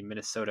 and in the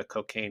Minnesota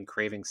Cocaine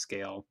Craving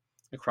Scale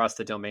across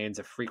the domains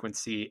of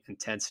frequency,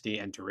 intensity,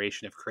 and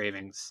duration of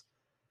cravings.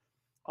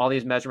 All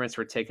these measurements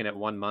were taken at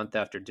 1 month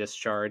after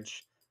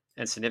discharge,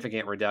 and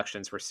significant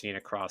reductions were seen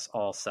across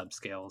all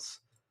subscales.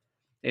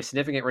 A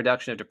significant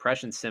reduction of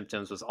depression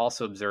symptoms was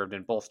also observed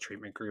in both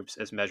treatment groups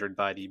as measured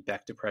by the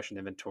Beck Depression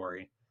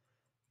Inventory.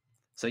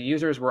 So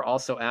users were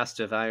also asked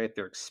to evaluate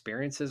their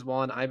experiences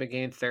while on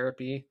Ibogaine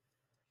therapy.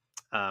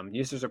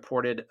 Users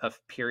reported a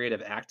period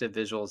of active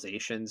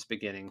visualizations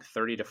beginning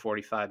 30 to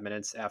 45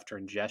 minutes after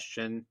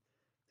ingestion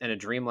and a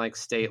dreamlike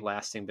state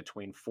lasting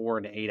between 4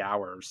 and 8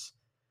 hours,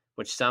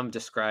 which some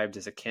described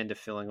as akin to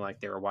feeling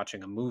like they were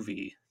watching a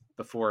movie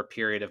before a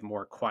period of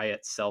more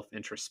quiet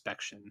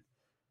self-introspection.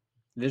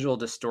 Visual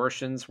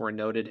distortions were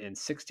noted in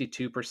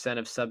 62%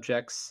 of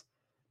subjects,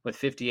 with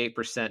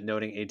 58%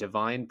 noting a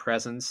divine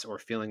presence or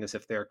feeling as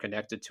if they are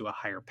connected to a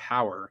higher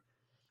power,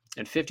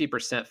 and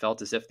 50%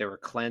 felt as if they were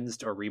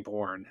cleansed or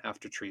reborn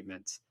after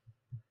treatment.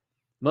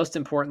 Most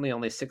importantly,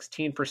 only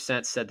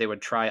 16% said they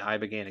would try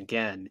Ibogaine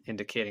again,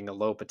 indicating a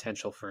low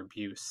potential for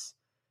abuse.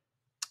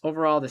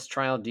 Overall, this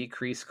trial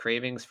decreased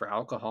cravings for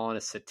alcohol in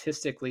a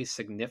statistically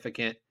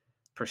significant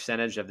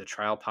percentage of the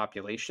trial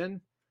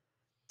population.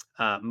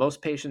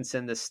 Most patients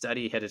in this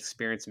study had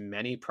experienced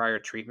many prior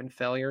treatment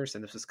failures,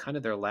 and this was kind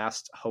of their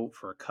last hope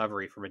for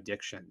recovery from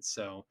addiction.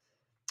 So,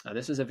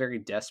 this was a very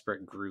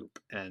desperate group,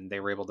 and they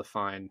were able to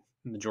find,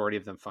 the majority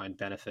of them find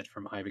benefit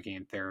from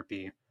Ibogaine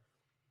therapy.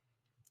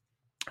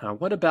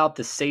 What about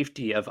the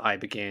safety of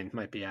Ibogaine,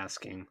 might be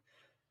asking.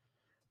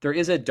 There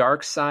is a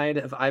dark side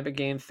of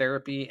Ibogaine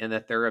therapy in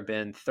that there have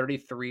been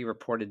 33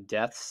 reported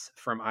deaths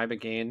from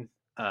Ibogaine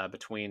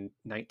between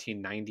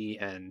 1990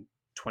 and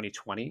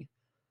 2020.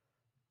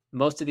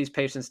 Most of these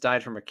patients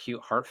died from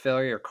acute heart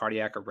failure or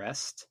cardiac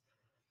arrest.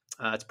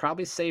 It's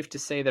probably safe to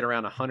say that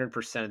around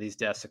 100% of these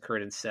deaths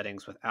occurred in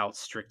settings without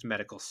strict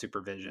medical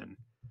supervision.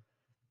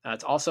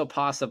 It's also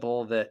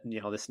possible that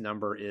this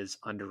number is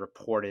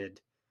underreported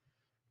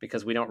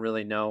because we don't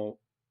really know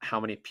how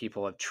many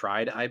people have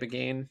tried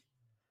Ibogaine.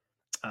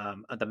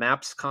 At the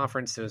MAPS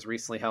conference that was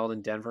recently held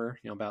in Denver,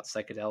 about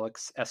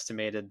psychedelics,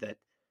 estimated that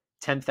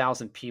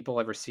 10,000 people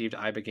have received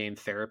Ibogaine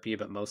therapy,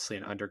 but mostly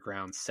in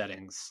underground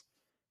settings.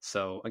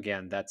 So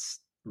again, that's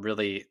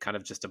really kind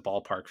of just a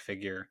ballpark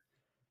figure.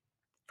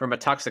 From a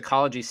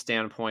toxicology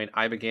standpoint,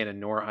 Ibogaine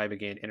and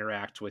noribogaine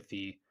interact with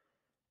the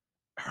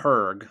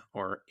HERG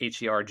or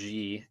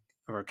HERG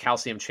or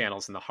calcium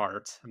channels in the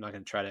heart. I'm not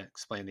going to try to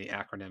explain the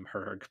acronym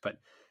HERG, but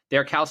they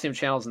are calcium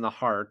channels in the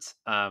heart.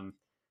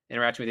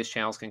 Interacting with these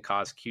channels can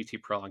cause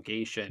QT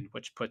prolongation,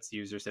 which puts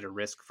users at a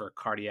risk for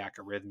cardiac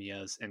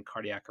arrhythmias and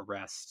cardiac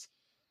arrest.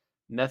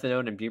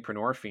 Methadone and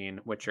buprenorphine,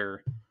 which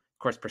are, of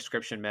course,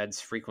 prescription meds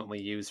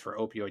frequently used for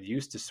opioid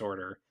use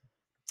disorder,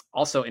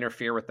 also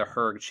interfere with the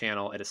HERG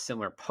channel at a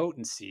similar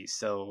potency.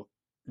 So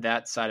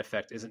that side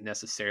effect isn't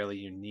necessarily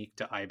unique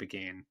to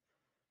Ibogaine.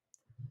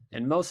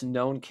 And most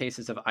known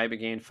cases of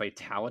Ibogaine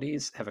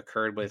fatalities have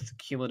occurred with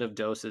cumulative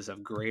doses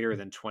of greater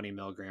than 20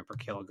 milligram per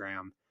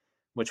kilogram,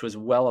 which was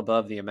well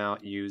above the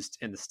amount used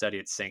in the study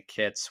at St.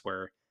 Kitts,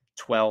 where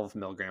 12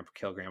 milligram per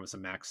kilogram was a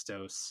max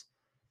dose.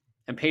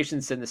 And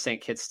patients in the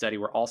St. Kitts study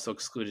were also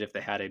excluded if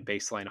they had a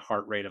baseline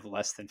heart rate of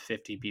less than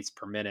 50 beats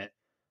per minute,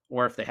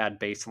 or if they had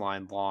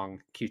baseline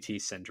long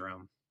QT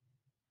syndrome.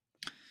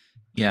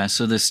 Yeah,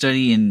 so the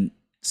study in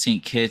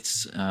St.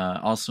 Kitts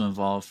also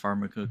involved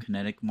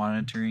pharmacokinetic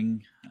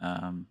monitoring,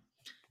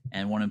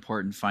 and one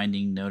important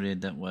finding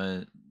noted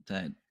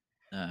that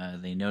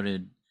they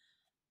noted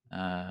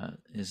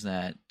is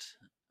that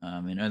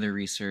in other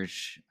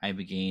research,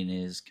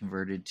 ibogaine is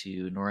converted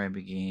to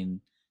noribogaine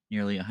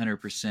nearly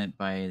 100%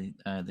 by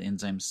the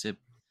enzyme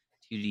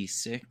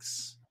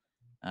CYP2D6,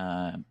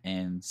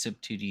 and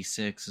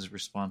CYP2D6 is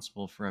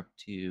responsible for up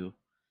to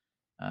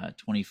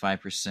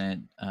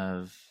 25%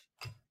 of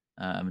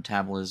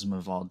metabolism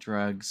of all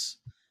drugs,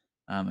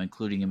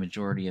 including a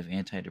majority of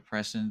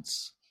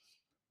antidepressants.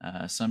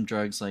 Some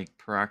drugs like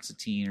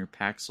paroxetine or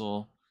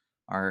Paxil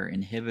are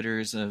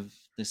inhibitors of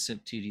the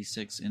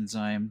CYP2D6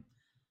 enzyme.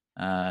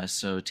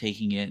 So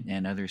taking it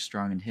and other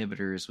strong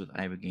inhibitors with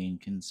ibogaine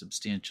can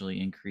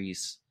substantially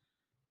increase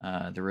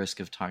the risk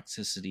of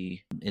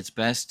toxicity. It's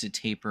best to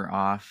taper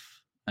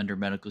off under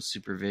medical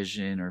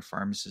supervision or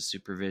pharmacist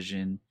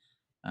supervision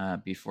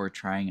before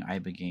trying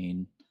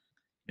ibogaine.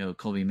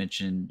 Colby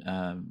mentioned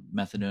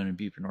methadone and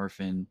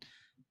buprenorphine.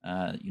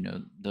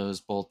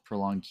 Those both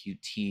prolong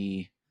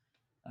QT.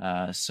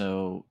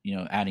 So,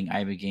 adding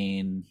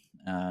ibogaine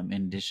in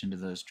addition to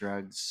those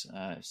drugs,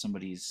 if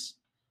somebody's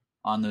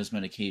on those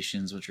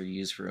medications, which are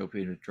used for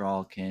opioid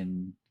withdrawal,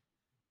 can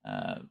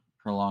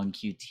prolong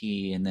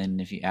QT. And then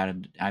if you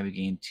add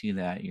ibogaine to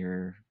that,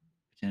 you're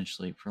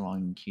potentially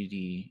prolonging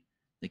the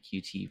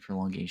QT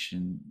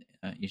prolongation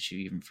issue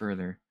even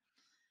further.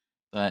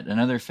 But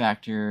another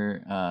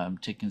factor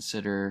to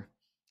consider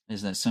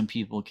is that some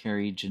people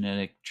carry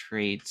genetic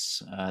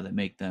traits that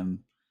make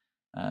them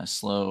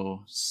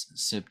slow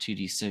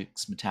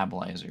CYP2D6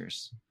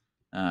 metabolizers.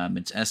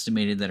 It's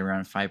estimated that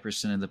around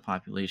 5% of the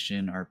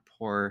population are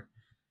poor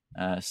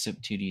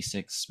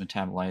CYP2D6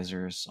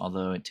 metabolizers,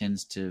 although it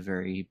tends to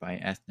vary by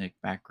ethnic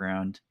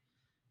background.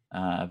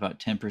 About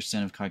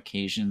 10% of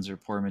Caucasians are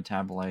poor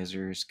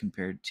metabolizers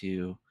compared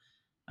to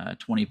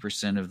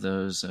 20% of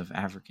those of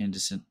African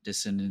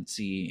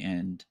descendancy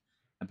and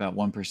about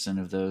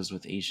 1% of those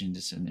with Asian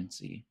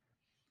descendancy.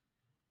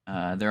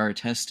 There are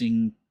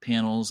testing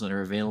panels that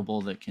are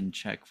available that can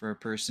check for a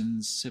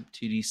person's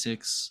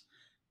CYP2D6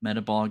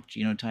 metabolic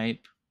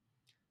genotype,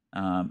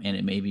 and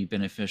it may be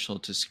beneficial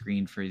to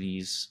screen for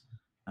these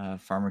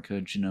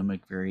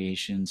pharmacogenomic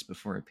variations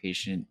before a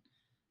patient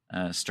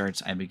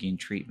starts ibogaine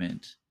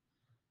treatment.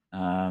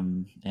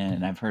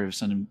 And I've heard of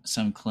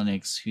some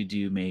clinics who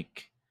do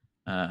make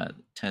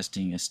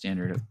testing a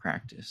standard of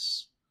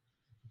practice.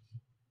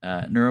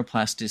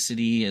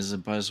 Neuroplasticity is a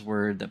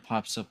buzzword that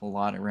pops up a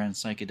lot around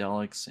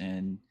psychedelics,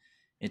 and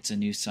it's a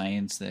new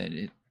science that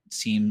it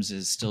seems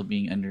is still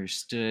being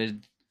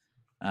understood.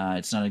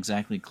 It's not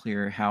exactly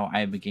clear how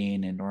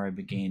ibogaine and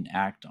noribogaine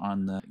act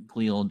on the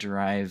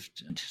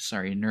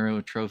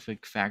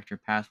neurotrophic factor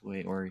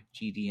pathway, or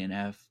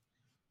GDNF,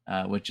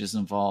 which is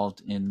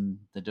involved in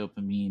the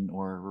dopamine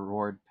or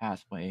reward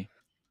pathway,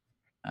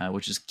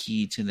 which is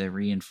key to the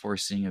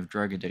reinforcing of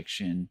drug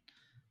addiction.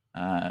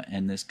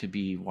 And this could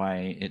be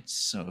why it's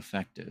so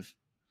effective.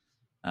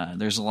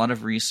 There's a lot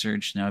of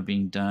research now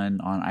being done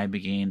on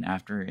Ibogaine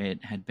after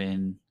it had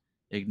been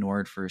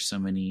ignored for so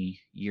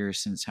many years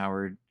since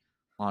Howard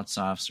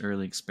Lotsoff's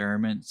early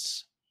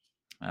experiments.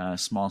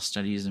 Small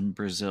studies in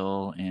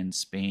Brazil and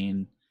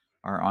Spain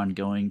are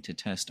ongoing to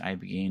test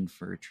Ibogaine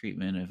for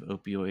treatment of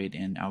opioid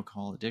and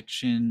alcohol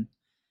addiction,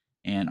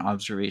 and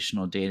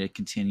observational data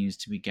continues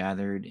to be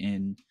gathered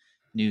in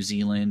New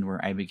Zealand, where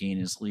Ibogaine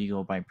is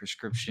legal by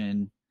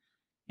prescription,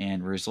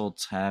 and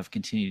results have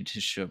continued to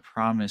show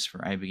promise for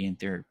Ibogaine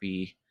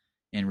therapy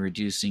in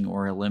reducing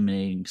or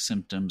eliminating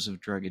symptoms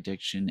of drug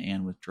addiction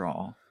and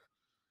withdrawal.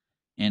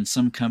 And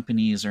some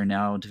companies are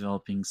now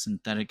developing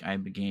synthetic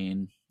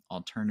Ibogaine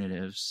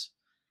alternatives.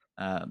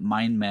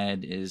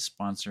 MindMed is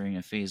sponsoring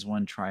a phase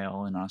 1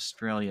 trial in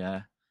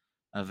Australia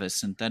of a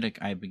synthetic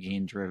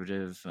Ibogaine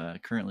derivative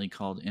currently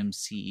called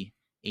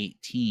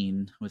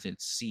MC18, with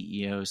its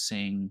CEO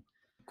saying,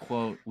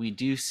 quote, "We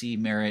do see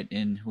merit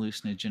in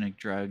hallucinogenic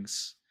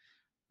drugs.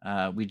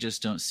 We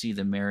just don't see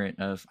the merit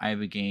of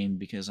Ibogaine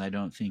because I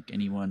don't think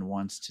anyone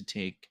wants to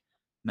take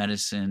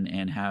medicine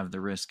and have the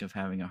risk of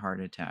having a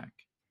heart attack."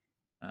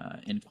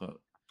 End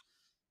quote.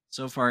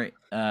 So far,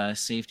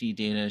 safety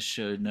data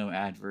showed no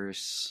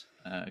adverse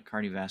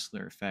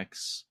cardiovascular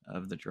effects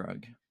of the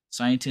drug.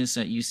 Scientists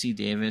at UC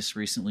Davis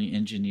recently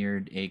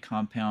engineered a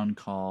compound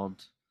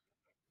called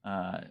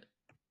uh,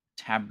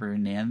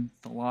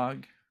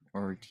 tabernanthalog,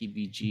 or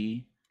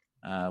TBG,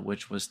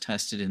 which was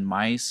tested in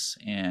mice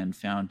and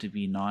found to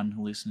be non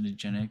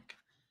hallucinogenic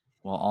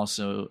while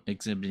also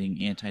exhibiting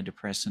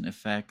antidepressant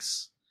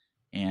effects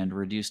and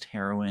reduced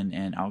heroin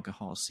and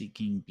alcohol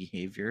seeking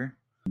behavior.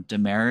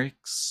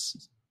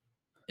 Demerix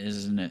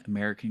is an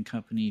American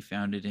company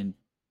founded in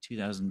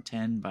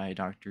 2010 by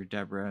Dr.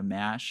 Deborah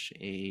Mash,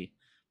 a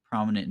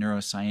prominent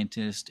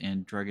neuroscientist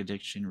and drug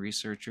addiction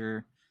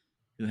researcher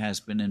who has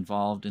been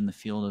involved in the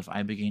field of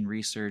Ibogaine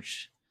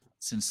research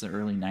since the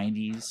early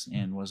 90s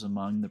and was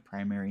among the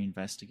primary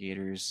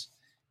investigators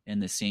in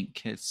the St.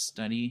 Kitts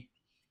study.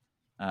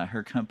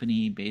 Her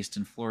company, based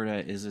in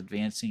Florida, is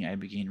advancing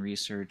Ibogaine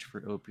research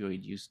for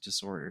opioid use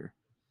disorder.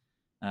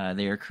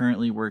 They are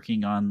currently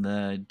working on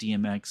the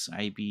DMX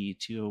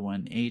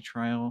IB201A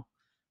trial,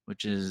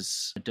 which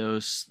is a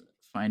dose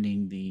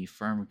finding the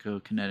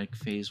pharmacokinetic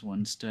phase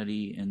 1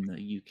 study in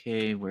the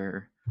UK,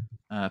 where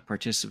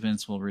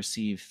participants will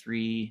receive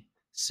 3,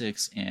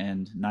 6,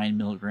 and 9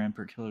 milligram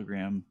per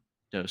kilogram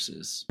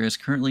doses. There is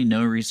currently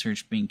no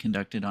research being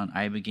conducted on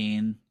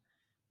Ibogaine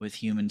with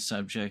human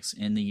subjects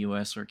in the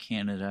US or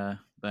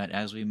Canada. But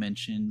as we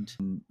mentioned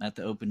at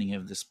the opening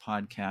of this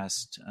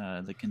podcast,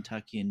 the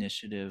Kentucky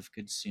initiative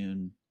could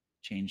soon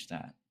change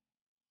that.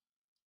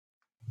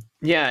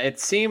 Yeah, it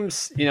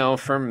seems,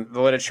 from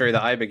the literature, the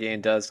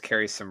Ibogaine does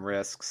carry some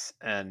risks,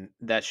 and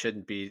that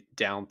shouldn't be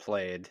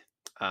downplayed.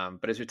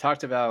 But as we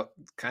talked about,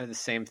 kind of the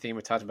same theme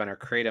we talked about in our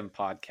Kratom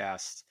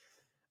podcast,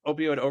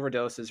 opioid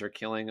overdoses are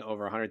killing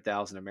over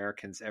 100,000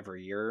 Americans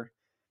every year.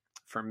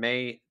 From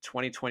May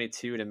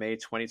 2022 to May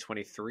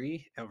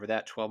 2023, over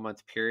that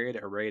 12-month period,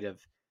 a rate of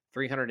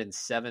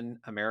 307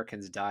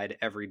 Americans died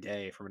every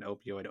day from an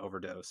opioid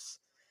overdose.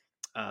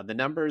 The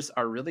numbers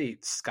are really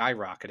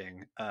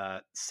skyrocketing.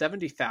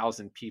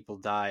 70,000 people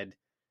died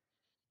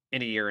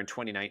in a year in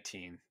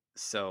 2019.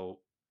 So,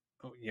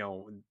 you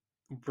know,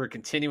 we're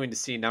continuing to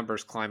see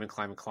numbers climb and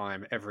climb and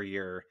climb every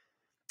year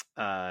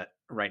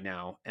right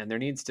now. And there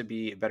needs to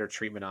be better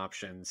treatment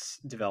options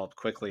developed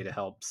quickly to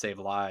help save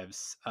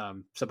lives.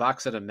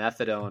 Suboxone and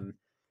methadone,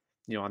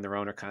 on their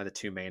own are kind of the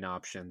two main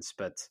options,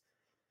 but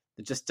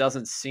it just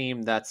doesn't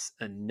seem that's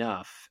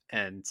enough.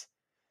 And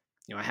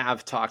I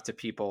have talked to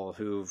people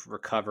who've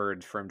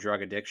recovered from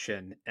drug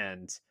addiction,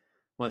 and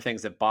one of the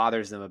things that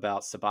bothers them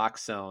about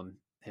Suboxone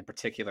in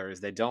particular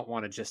is they don't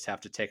want to just have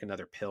to take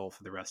another pill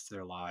for the rest of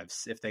their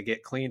lives. If they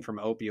get clean from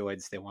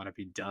opioids, they want to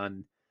be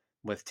done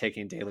with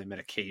taking daily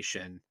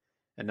medication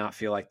and not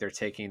feel like they're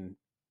trading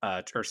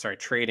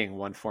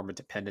one form of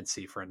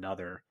dependency for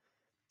another.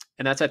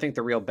 And that's, I think,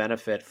 the real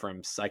benefit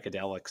from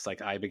psychedelics like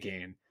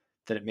Ibogaine,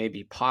 that it may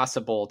be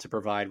possible to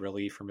provide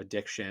relief from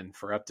addiction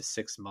for up to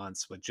 6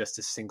 months with just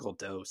a single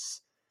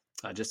dose,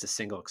 just a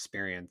single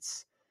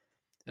experience.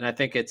 And I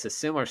think it's a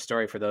similar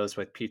story for those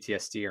with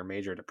PTSD or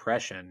major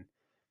depression,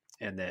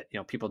 and that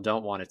people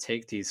don't want to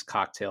take these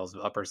cocktails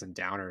of uppers and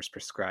downers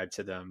prescribed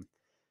to them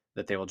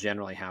that they will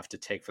generally have to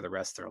take for the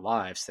rest of their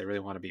lives. They really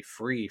want to be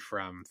free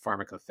from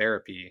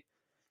pharmacotherapy,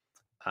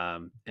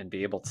 and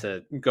be able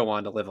to go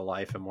on to live a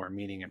life of more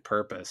meaning and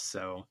purpose.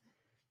 So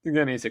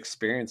again, these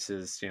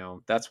experiences,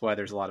 that's why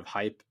there's a lot of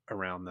hype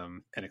around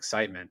them and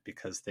excitement,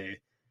 because they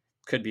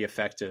could be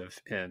effective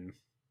in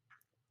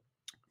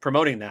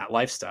promoting that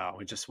lifestyle.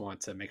 We just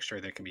want to make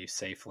sure they can be used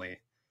safely.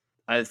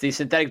 These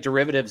synthetic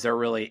derivatives are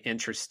really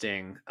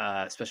interesting,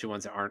 especially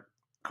ones that aren't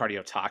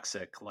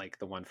cardiotoxic, like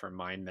the one from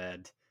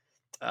MindMed.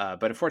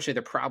 But unfortunately,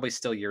 they're probably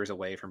still years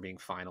away from being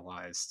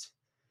finalized.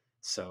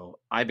 So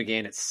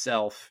Ibogaine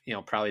itself,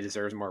 probably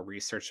deserves more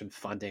research and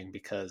funding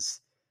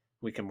because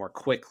we can more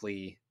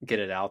quickly get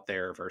it out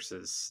there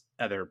versus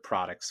other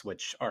products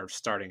which are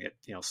starting at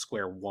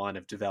square one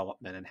of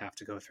development and have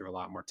to go through a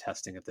lot more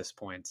testing at this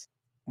point.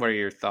 What are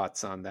your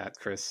thoughts on that,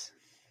 Chris?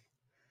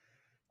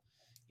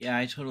 Yeah,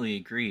 I totally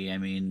agree. I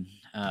mean,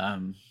 I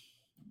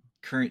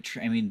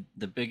mean,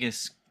 the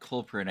biggest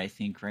culprit I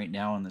think right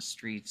now on the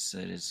streets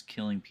that is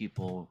killing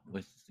people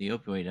with the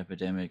opioid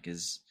epidemic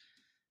is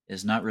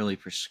not really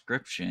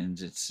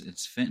prescriptions.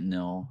 It's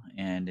fentanyl,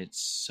 and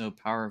it's so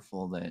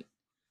powerful that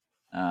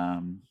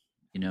um,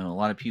 a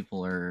lot of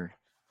people are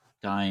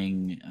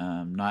dying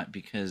not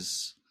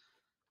because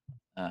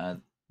uh,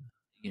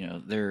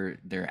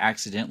 they're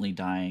accidentally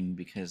dying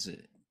because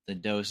the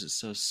dose is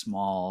so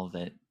small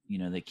that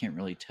they can't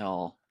really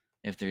tell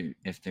if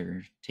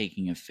they're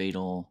taking a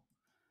fatal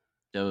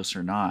dose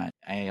or not.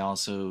 I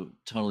also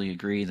totally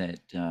agree that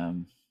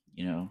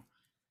you know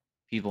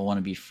people want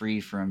to be free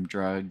from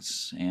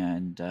drugs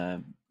and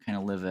kind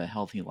of live a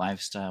healthy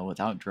lifestyle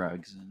without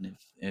drugs. And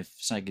if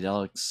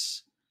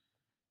psychedelics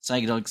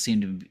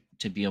seem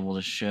to be able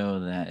to show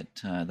that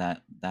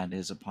that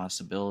is a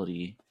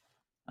possibility.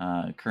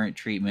 Current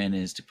treatment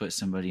is to put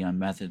somebody on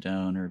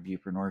methadone or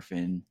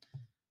buprenorphine,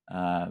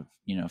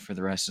 for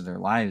the rest of their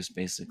lives,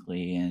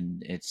 basically,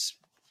 and it's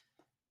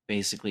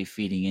basically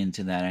feeding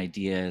into that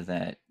idea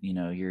that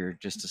you're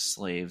just a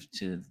slave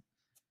to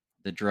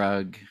the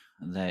drug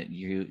that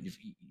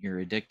you're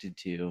addicted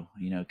to.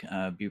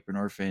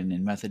 Buprenorphine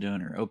and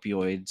methadone are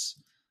opioids,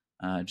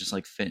 just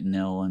like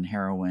fentanyl and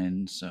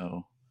heroin.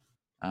 So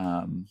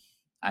um,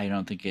 I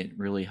don't think it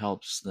really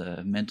helps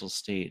the mental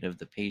state of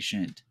the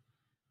patient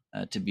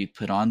to be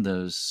put on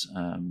those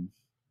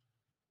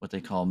what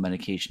they call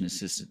medication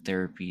assisted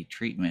therapy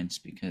treatments,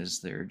 because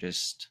they're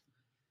just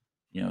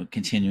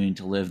continuing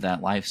to live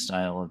that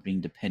lifestyle of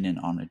being dependent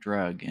on a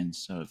drug. And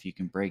so if you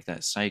can break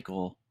that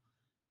cycle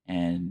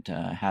and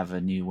have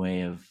a new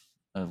way of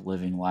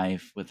living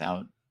life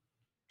without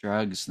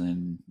drugs,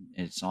 then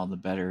it's all the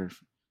better,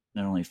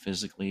 not only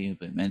physically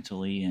but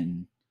mentally.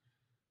 And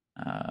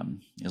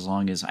as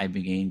long as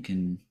ibogaine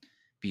can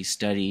be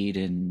studied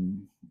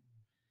and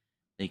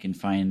they can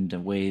find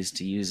ways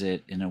to use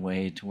it in a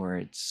way to where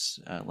it's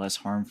less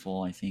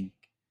harmful, I think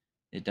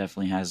it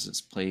definitely has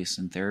its place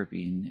in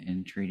therapy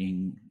and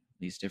treating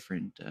these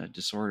different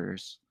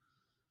disorders.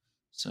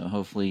 So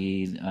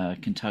hopefully,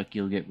 Kentucky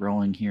will get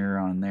rolling here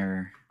on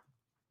their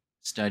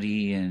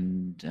study,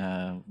 and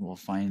we'll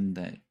find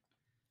that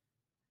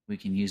we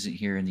can use it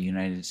here in the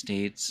United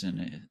States in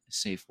a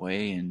safe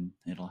way, and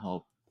it'll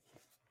help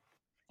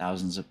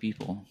thousands of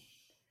people.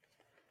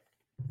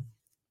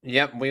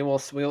 Yep, we will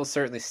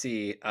certainly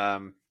see.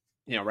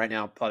 Right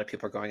now a lot of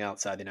people are going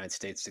outside the United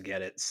States to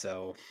get it.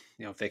 So,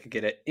 if they could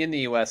get it in the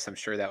US, I'm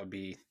sure that would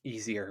be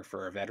easier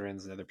for our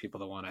veterans and other people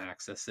that want to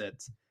access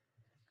it.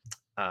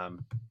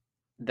 Um,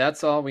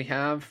 that's all we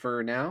have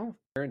for now.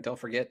 And don't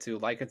forget to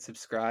like and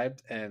subscribe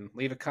and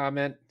leave a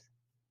comment,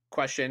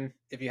 question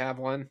if you have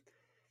one.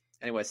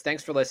 Anyways,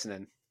 thanks for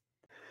listening.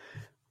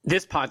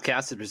 This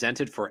podcast is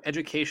presented for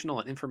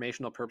educational and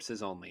informational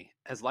purposes only.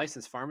 As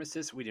licensed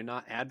pharmacists, we do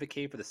not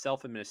advocate for the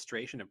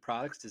self-administration of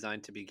products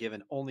designed to be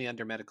given only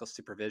under medical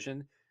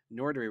supervision,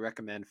 nor do we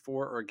recommend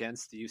for or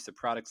against the use of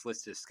products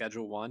listed as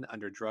Schedule 1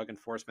 under Drug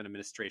Enforcement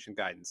Administration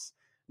guidance,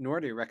 nor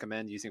do we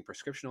recommend using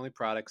prescription-only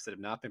products that have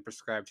not been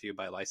prescribed to you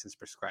by a licensed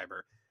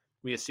prescriber.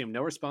 We assume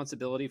no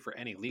responsibility for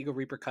any legal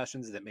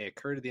repercussions that may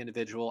occur to the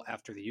individual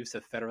after the use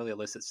of federally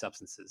illicit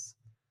substances.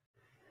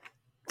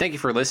 Thank you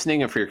for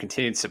listening and for your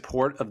continued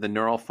support of the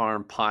Neural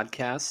Farm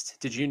podcast.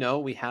 Did you know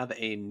we have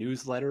a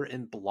newsletter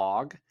and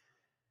blog?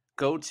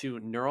 Go to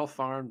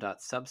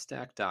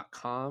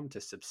neuralfarm.substack.com to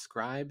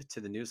subscribe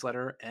to the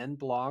newsletter and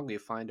blog. You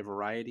find a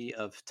variety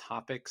of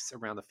topics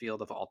around the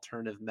field of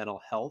alternative mental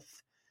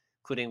health,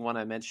 including one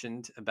I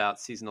mentioned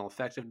about seasonal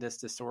affectiveness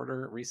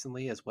disorder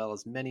recently, as well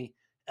as many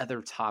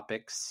other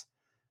topics.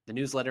 The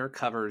newsletter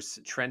covers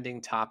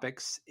trending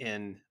topics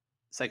in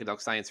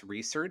psychedelic science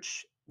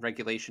research,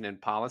 regulation,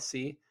 and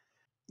policy.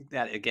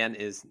 That again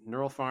is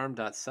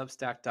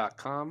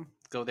neuralfarm.substack.com.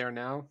 Go there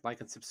now,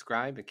 like and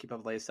subscribe, and keep up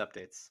with the latest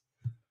updates.